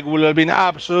armor break would have been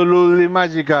absolutely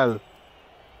magical.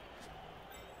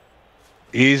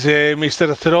 Is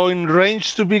Mr. Throw in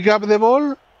range to pick up the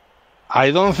ball?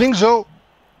 I don't think so.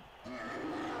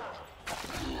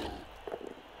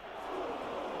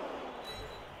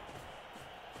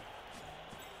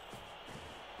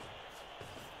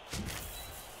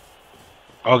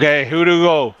 Okay, here we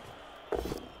go.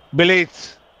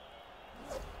 Blitz.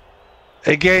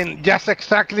 Again, just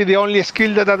exactly the only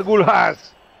skill that ghoul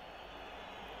has.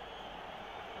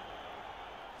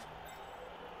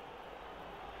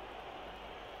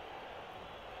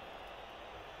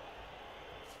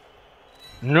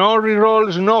 No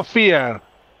rerolls, no fear.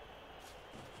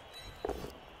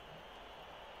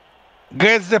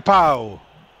 Gets the POW.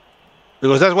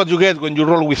 Because that's what you get when you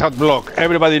roll without block.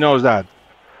 Everybody knows that.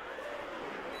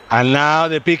 And now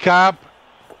the pickup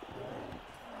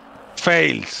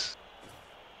fails.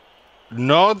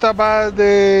 Not about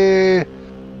the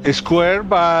square,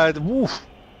 but woof.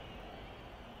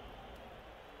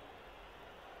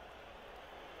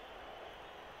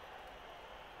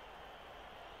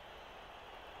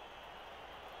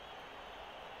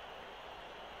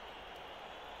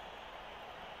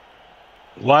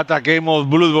 What a game of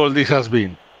Blood Bowl this has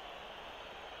been.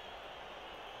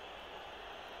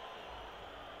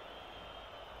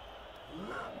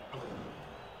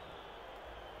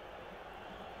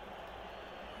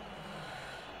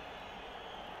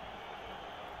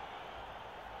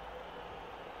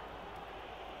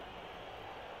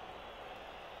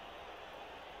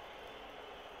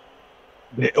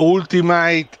 The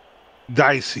ultimate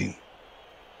dicing.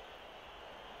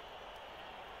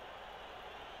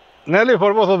 Nearly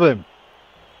for both of them.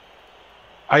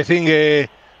 I think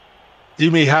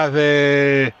Jimmy had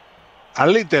a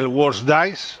little worse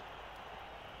dice,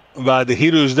 but the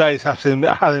Hiru's dice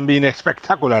hasn't been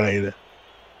spectacular either.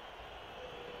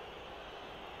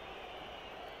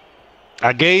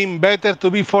 A game better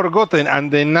to be forgotten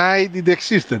and the night it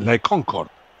existed, like Concord.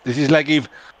 This is like if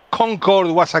Concord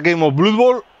was a game of Blood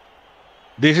Bowl,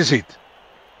 this is it.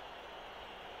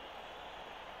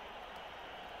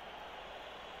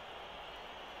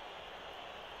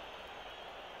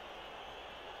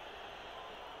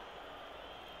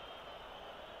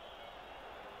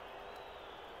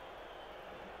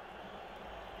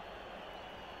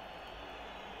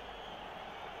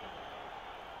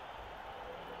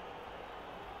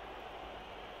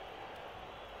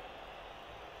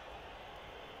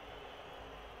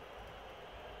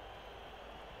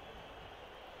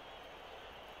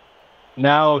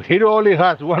 Now, Hiru only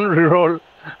has one reroll,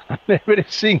 and every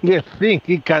single thing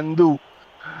he can do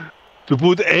to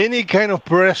put any kind of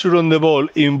pressure on the ball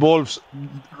involves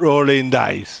rolling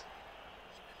dice.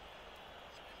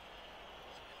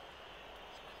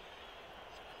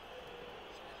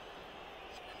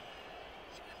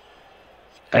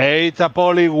 Hey,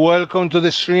 Tapoli, welcome to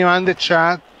the stream and the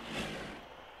chat.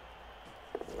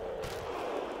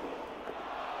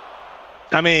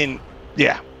 I mean,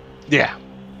 yeah.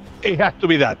 It has to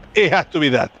be that. It has to be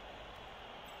that.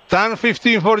 Turn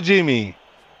 15 for Jimmy.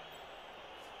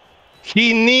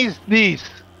 He needs this.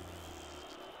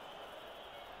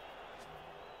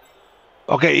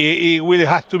 Okay, it will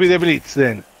have to be the blitz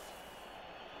then.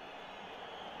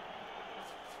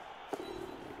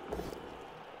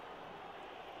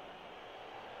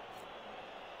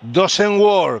 Doesn't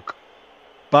work,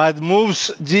 but moves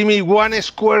Jimmy one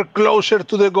square closer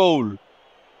to the goal.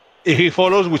 If he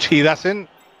follows, which he doesn't.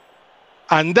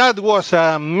 And that was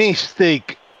a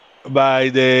mistake by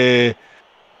the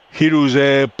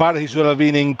Hiru's part. He should have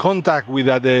been in contact with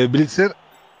that blitzer.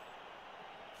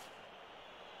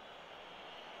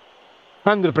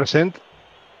 100%.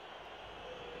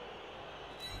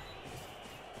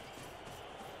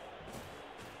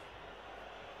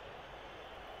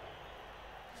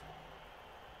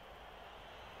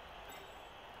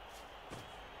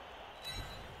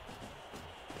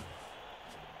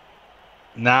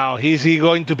 Now, is he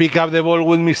going to pick up the ball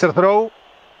with Mr. Throw?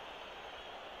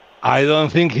 I don't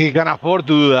think he can afford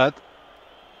to do that.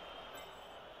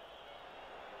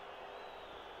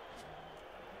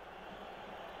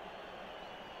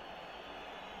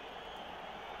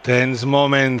 Tense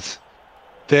moments,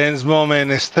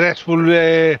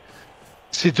 stressful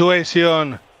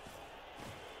situation.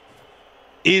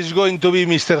 Is going to be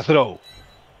Mr. Throw.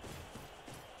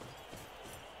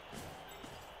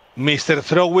 Mr.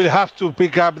 Throw will have to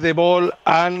pick up the ball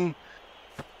and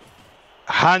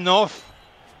hand off.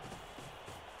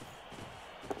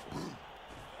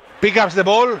 Pick up the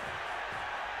ball.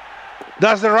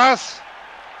 Does the rush.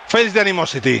 Fails the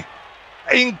animosity.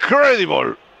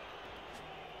 Incredible.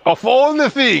 Of all the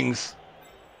things.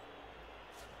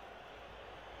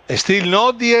 Still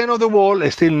not the end of the wall.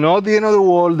 Still not the end of the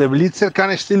wall. The blitzer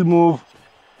can still move.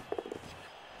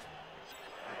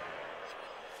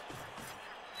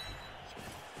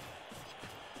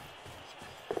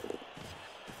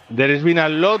 There has been a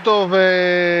lot of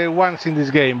ones in this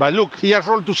game. But look, he has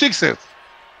rolled 2 sixes.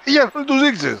 He has rolled 2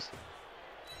 sixes.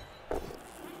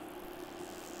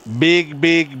 Big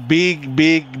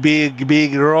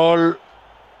roll.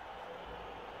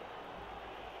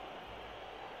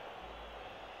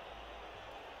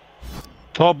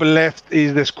 Top left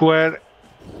is the square.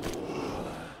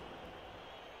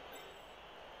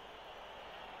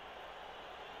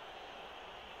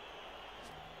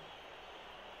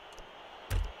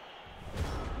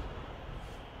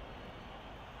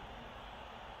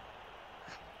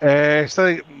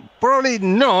 Probably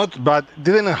not, but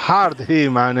didn't hurt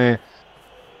him, and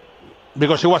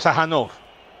because it was a handoff.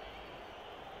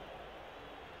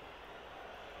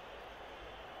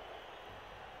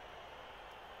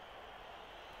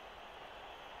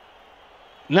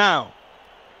 Now.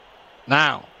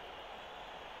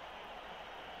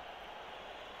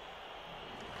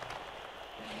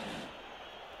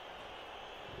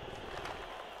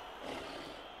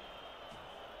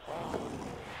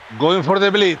 Going for the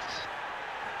blitz.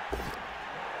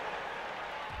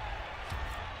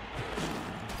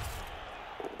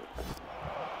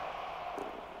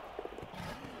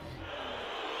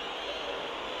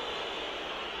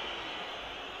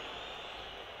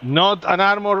 Not an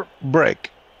armor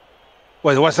break.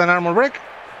 Wait, what's an armor break?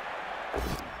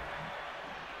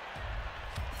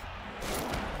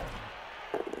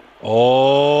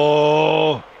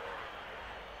 Oh.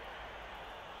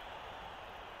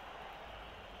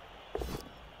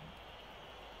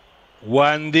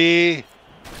 One D,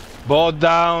 bot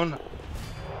down,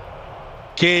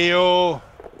 KO.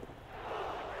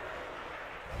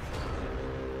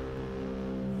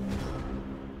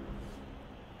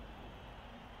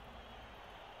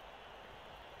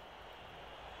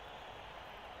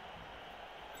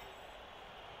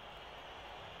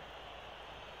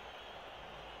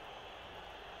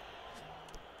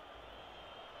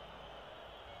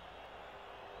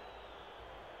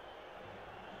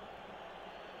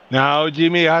 Now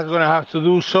Jimmy is gonna have to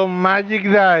do some magic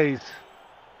dice.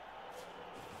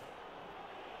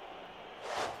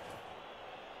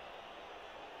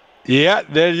 Yeah,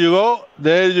 there you go.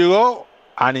 There you go.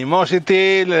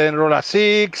 Animosity, then roll a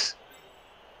 6.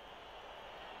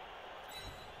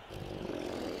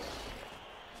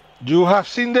 You have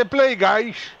seen the play,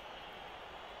 guys.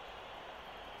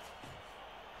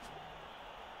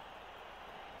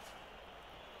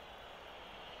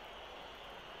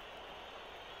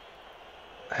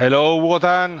 Hello,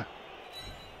 Wotan.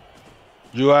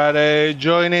 You are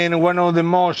joining one of the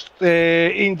most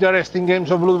interesting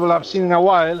games of Blood Bowl I've seen in a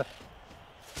while.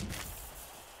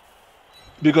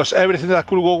 Because everything that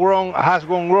could go wrong has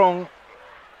gone wrong.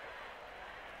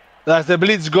 That's the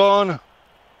blitz gone.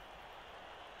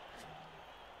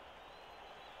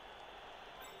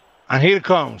 And here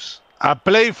comes a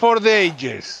play for the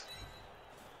ages.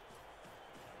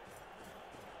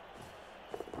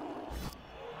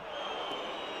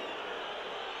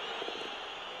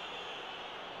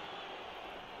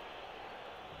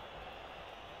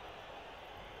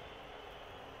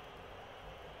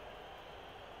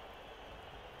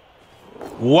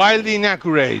 Wildly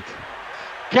inaccurate.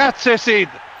 Catches it.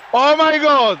 Oh my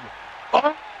God. Oh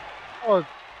my God.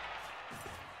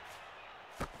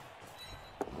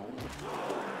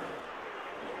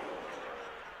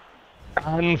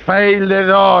 And failed the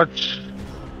dodge.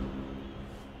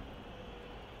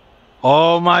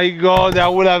 Oh my God,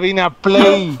 that would have been a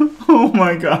play. Oh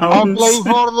my God. A play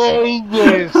for the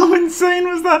ages. How insane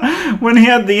was that? When he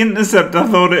had the intercept, I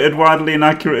thought it had wildly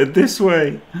inaccurate this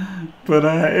way. But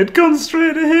it'd gone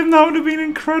straight to him. That would have been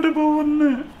incredible,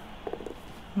 wouldn't it?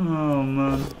 Oh,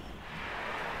 man.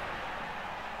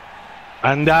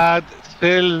 And that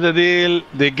seals the deal.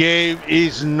 The game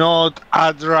is not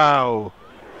a draw.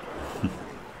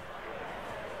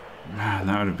 Man,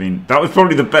 that would have been... That was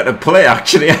probably the better play,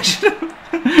 actually.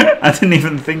 I didn't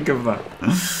even think of that.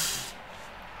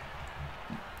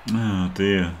 Oh,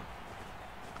 dear.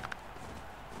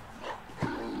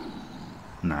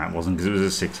 Nah, it wasn't, because it was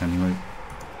a 6 anyway.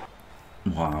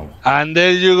 Wow. And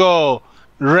there you go.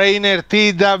 Rainer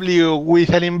TW with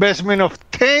an investment of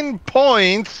 10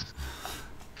 points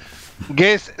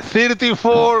gets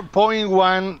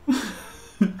 34.1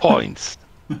 points.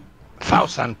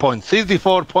 1,000 points.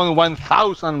 34.1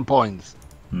 thousand points.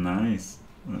 Nice.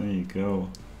 There you go.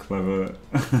 Clever.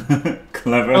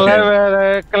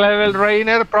 Clever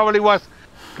Rainer probably was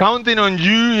counting on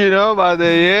you, you know, but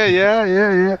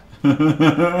yeah.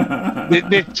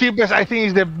 the cheapest, I think,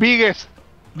 is the biggest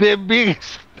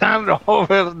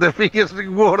turnover, the biggest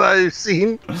reward I've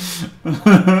seen.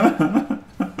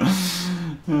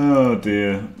 Oh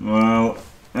dear. Well,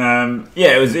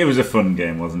 yeah, it was a fun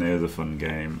game, wasn't it? It was a fun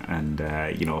game, and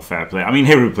you know, fair play. I mean,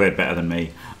 Hiru played better than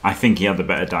me. I think he had the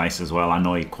better dice as well. I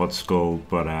know he quad skulled,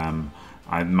 but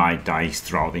my dice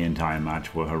throughout the entire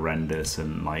match were horrendous,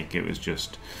 and like it was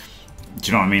just. Do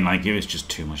you know what I mean? Like, it was just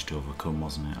too much to overcome,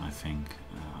 wasn't it? I think.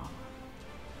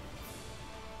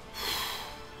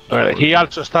 Well, he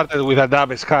also started with a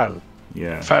dab skull.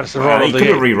 Yeah. First roll he could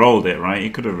have re-rolled it, right? He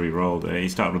could have re-rolled it. He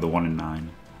started with a 1 in 9.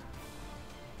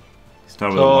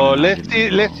 So let's see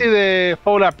the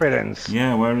foul appearance.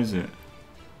 Yeah, where is it?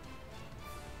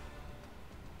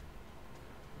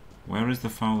 Where is the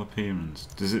foul appearance?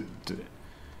 Does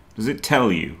it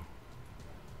tell you?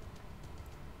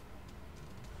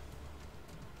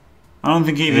 I don't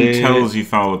think it even tells you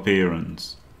foul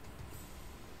appearance.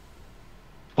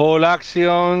 Foul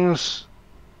actions.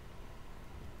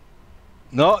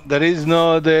 No, there is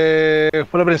no the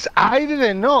full appearance. I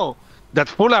didn't know that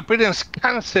full appearance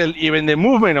cancel even the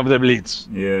movement of the blitz.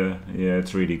 Yeah,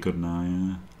 it's really good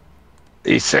now.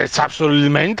 Yeah. It's absolutely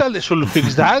mental. They should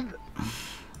fix that.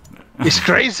 It's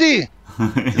crazy.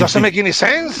 It doesn't make any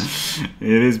sense.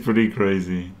 It is pretty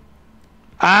crazy.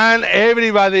 And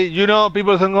everybody, you know,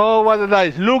 people think, oh, what the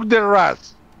dice? Look the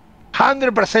rats.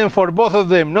 100% for both of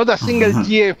them. Not a single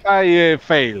GFI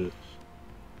fail.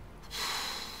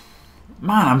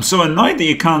 Man, I'm so annoyed that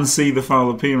you can't see the foul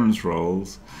appearance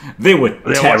rolls. They were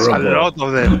terrible. There was a lot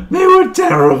of them. They were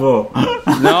terrible.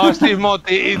 No, Steve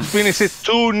Motti, it finishes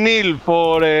 2-0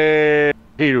 for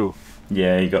Hiru.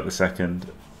 Yeah, he got the second.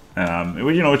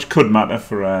 You know, which could matter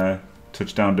for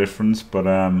touchdown difference, but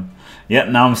yeah,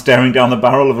 now I'm staring down the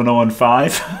barrel of an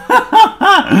 0-5.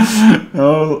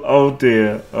 oh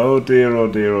dear,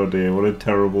 what a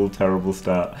terrible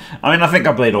start. I mean, I think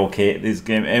I played okay at this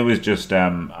game. It was just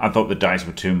I thought the dice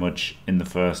were too much in the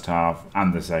first half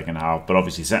and the second half, but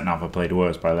obviously second half I played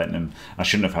worse by letting him. I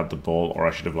shouldn't have had the ball, or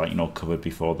I should have, like, you know, covered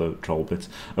before the troll blitz.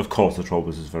 Of course the troll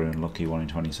blitz is very unlucky, 1 in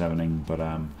 27ing, but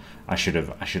I should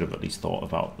have at least thought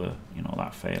about the, you know,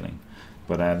 that failing.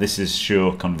 But this is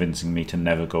sure convincing me to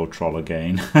never go troll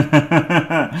again.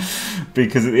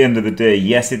 Because at the end of the day,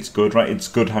 yes, it's good, right? It's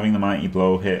good having the mighty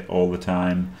blow hit all the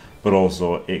time, but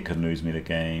also it can lose me the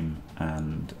game,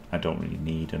 and I don't really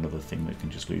need another thing that can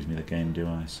just lose me the game, do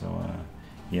I? So,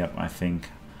 yep, I think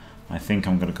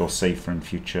I'm going to go safer in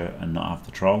future and not have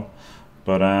the troll.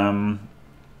 But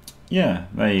yeah,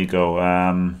 there you go.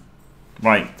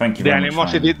 Right, thank you very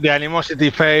much. The animosity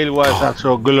fail was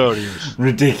also glorious.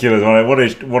 Ridiculous.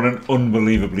 What an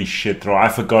unbelievably shit throw. I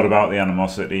forgot about the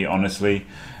animosity, honestly.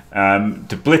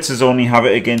 Do blitzers only have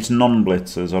it against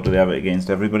non-blitzers, or do they have it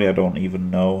against everybody? I don't even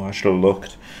know. I should have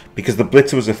looked. Because the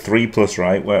blitzer was a 3+,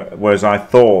 right? Whereas I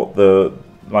thought the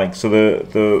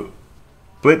blitzer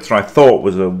I thought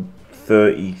was a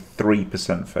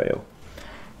 33% fail.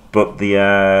 But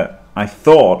the I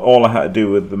thought all I had to do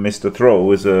with the Mr. Throw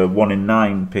was a 1 in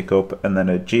 9 pickup and then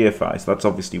a GFI, so that's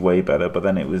obviously way better, but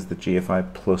then it was the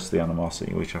GFI plus the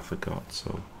animosity, which I forgot,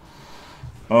 so...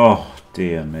 Oh,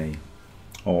 dear me.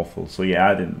 Awful. So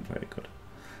yeah, I didn't play good.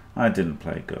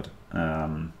 I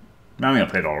mean, I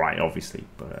played alright, obviously,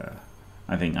 but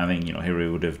I think you know,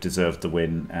 Hiru would have deserved the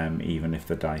win, even if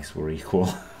the dice were equal.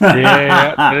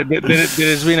 Yeah,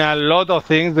 there's been a lot of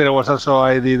things. There was also,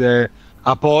 I did a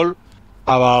poll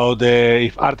about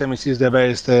if Artemis is the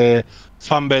best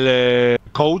fumble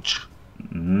coach,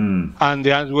 and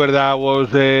the answer that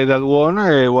was that one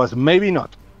was maybe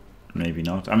not. Maybe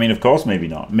not. I mean, of course, maybe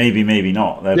not. Maybe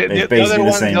not. They're basically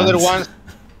the same.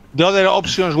 The other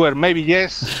options were maybe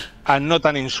yes and not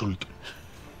an insult.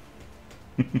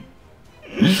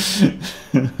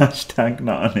 Hashtag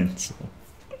not an insult.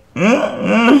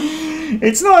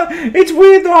 It's not. It's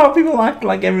weird though how people act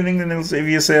like everything. If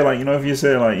you say like, if you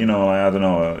say like, I don't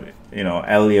know,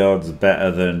 Elyod's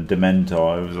better than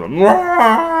Dementor. It was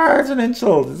like, it's an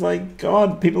insult. It's like,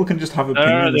 God, people can just have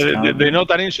opinions. The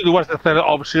not an insult was the third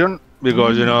option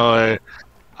because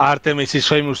Artemis is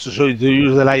famous to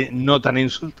use the line "not an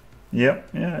insult." Yeah.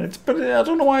 But I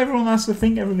don't know why everyone has to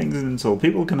think everything's an insult.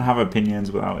 People can have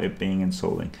opinions without it being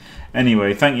insulting.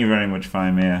 Anyway, thank you very much,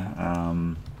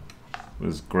 Faemir. It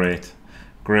was great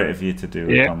of you to do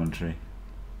a commentary.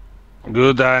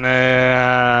 Good,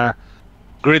 and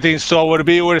greetings to our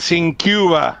viewers in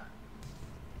Cuba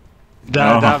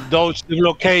that have dodged the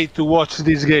blockade to watch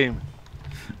this game.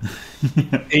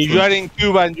 If you are in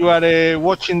Cuba and you are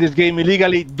watching this game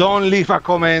illegally, don't leave a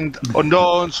comment or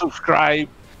don't subscribe.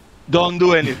 Don't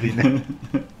do anything.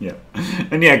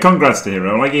 And congrats to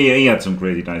Hiru. Like he had some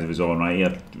crazy nights of his own, right? He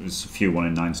had a few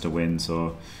 1-in-9s to win,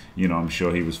 so I'm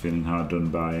sure he was feeling hard done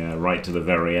by right to the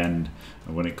very end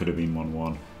when it could have been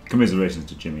 1-1. Commiserations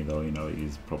to Jimmy though.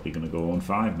 He's probably going to go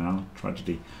 1-5 now.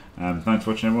 Tragedy. Thanks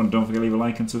for watching, everyone. Don't forget to leave a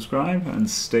like and subscribe, and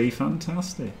stay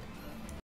fantastic.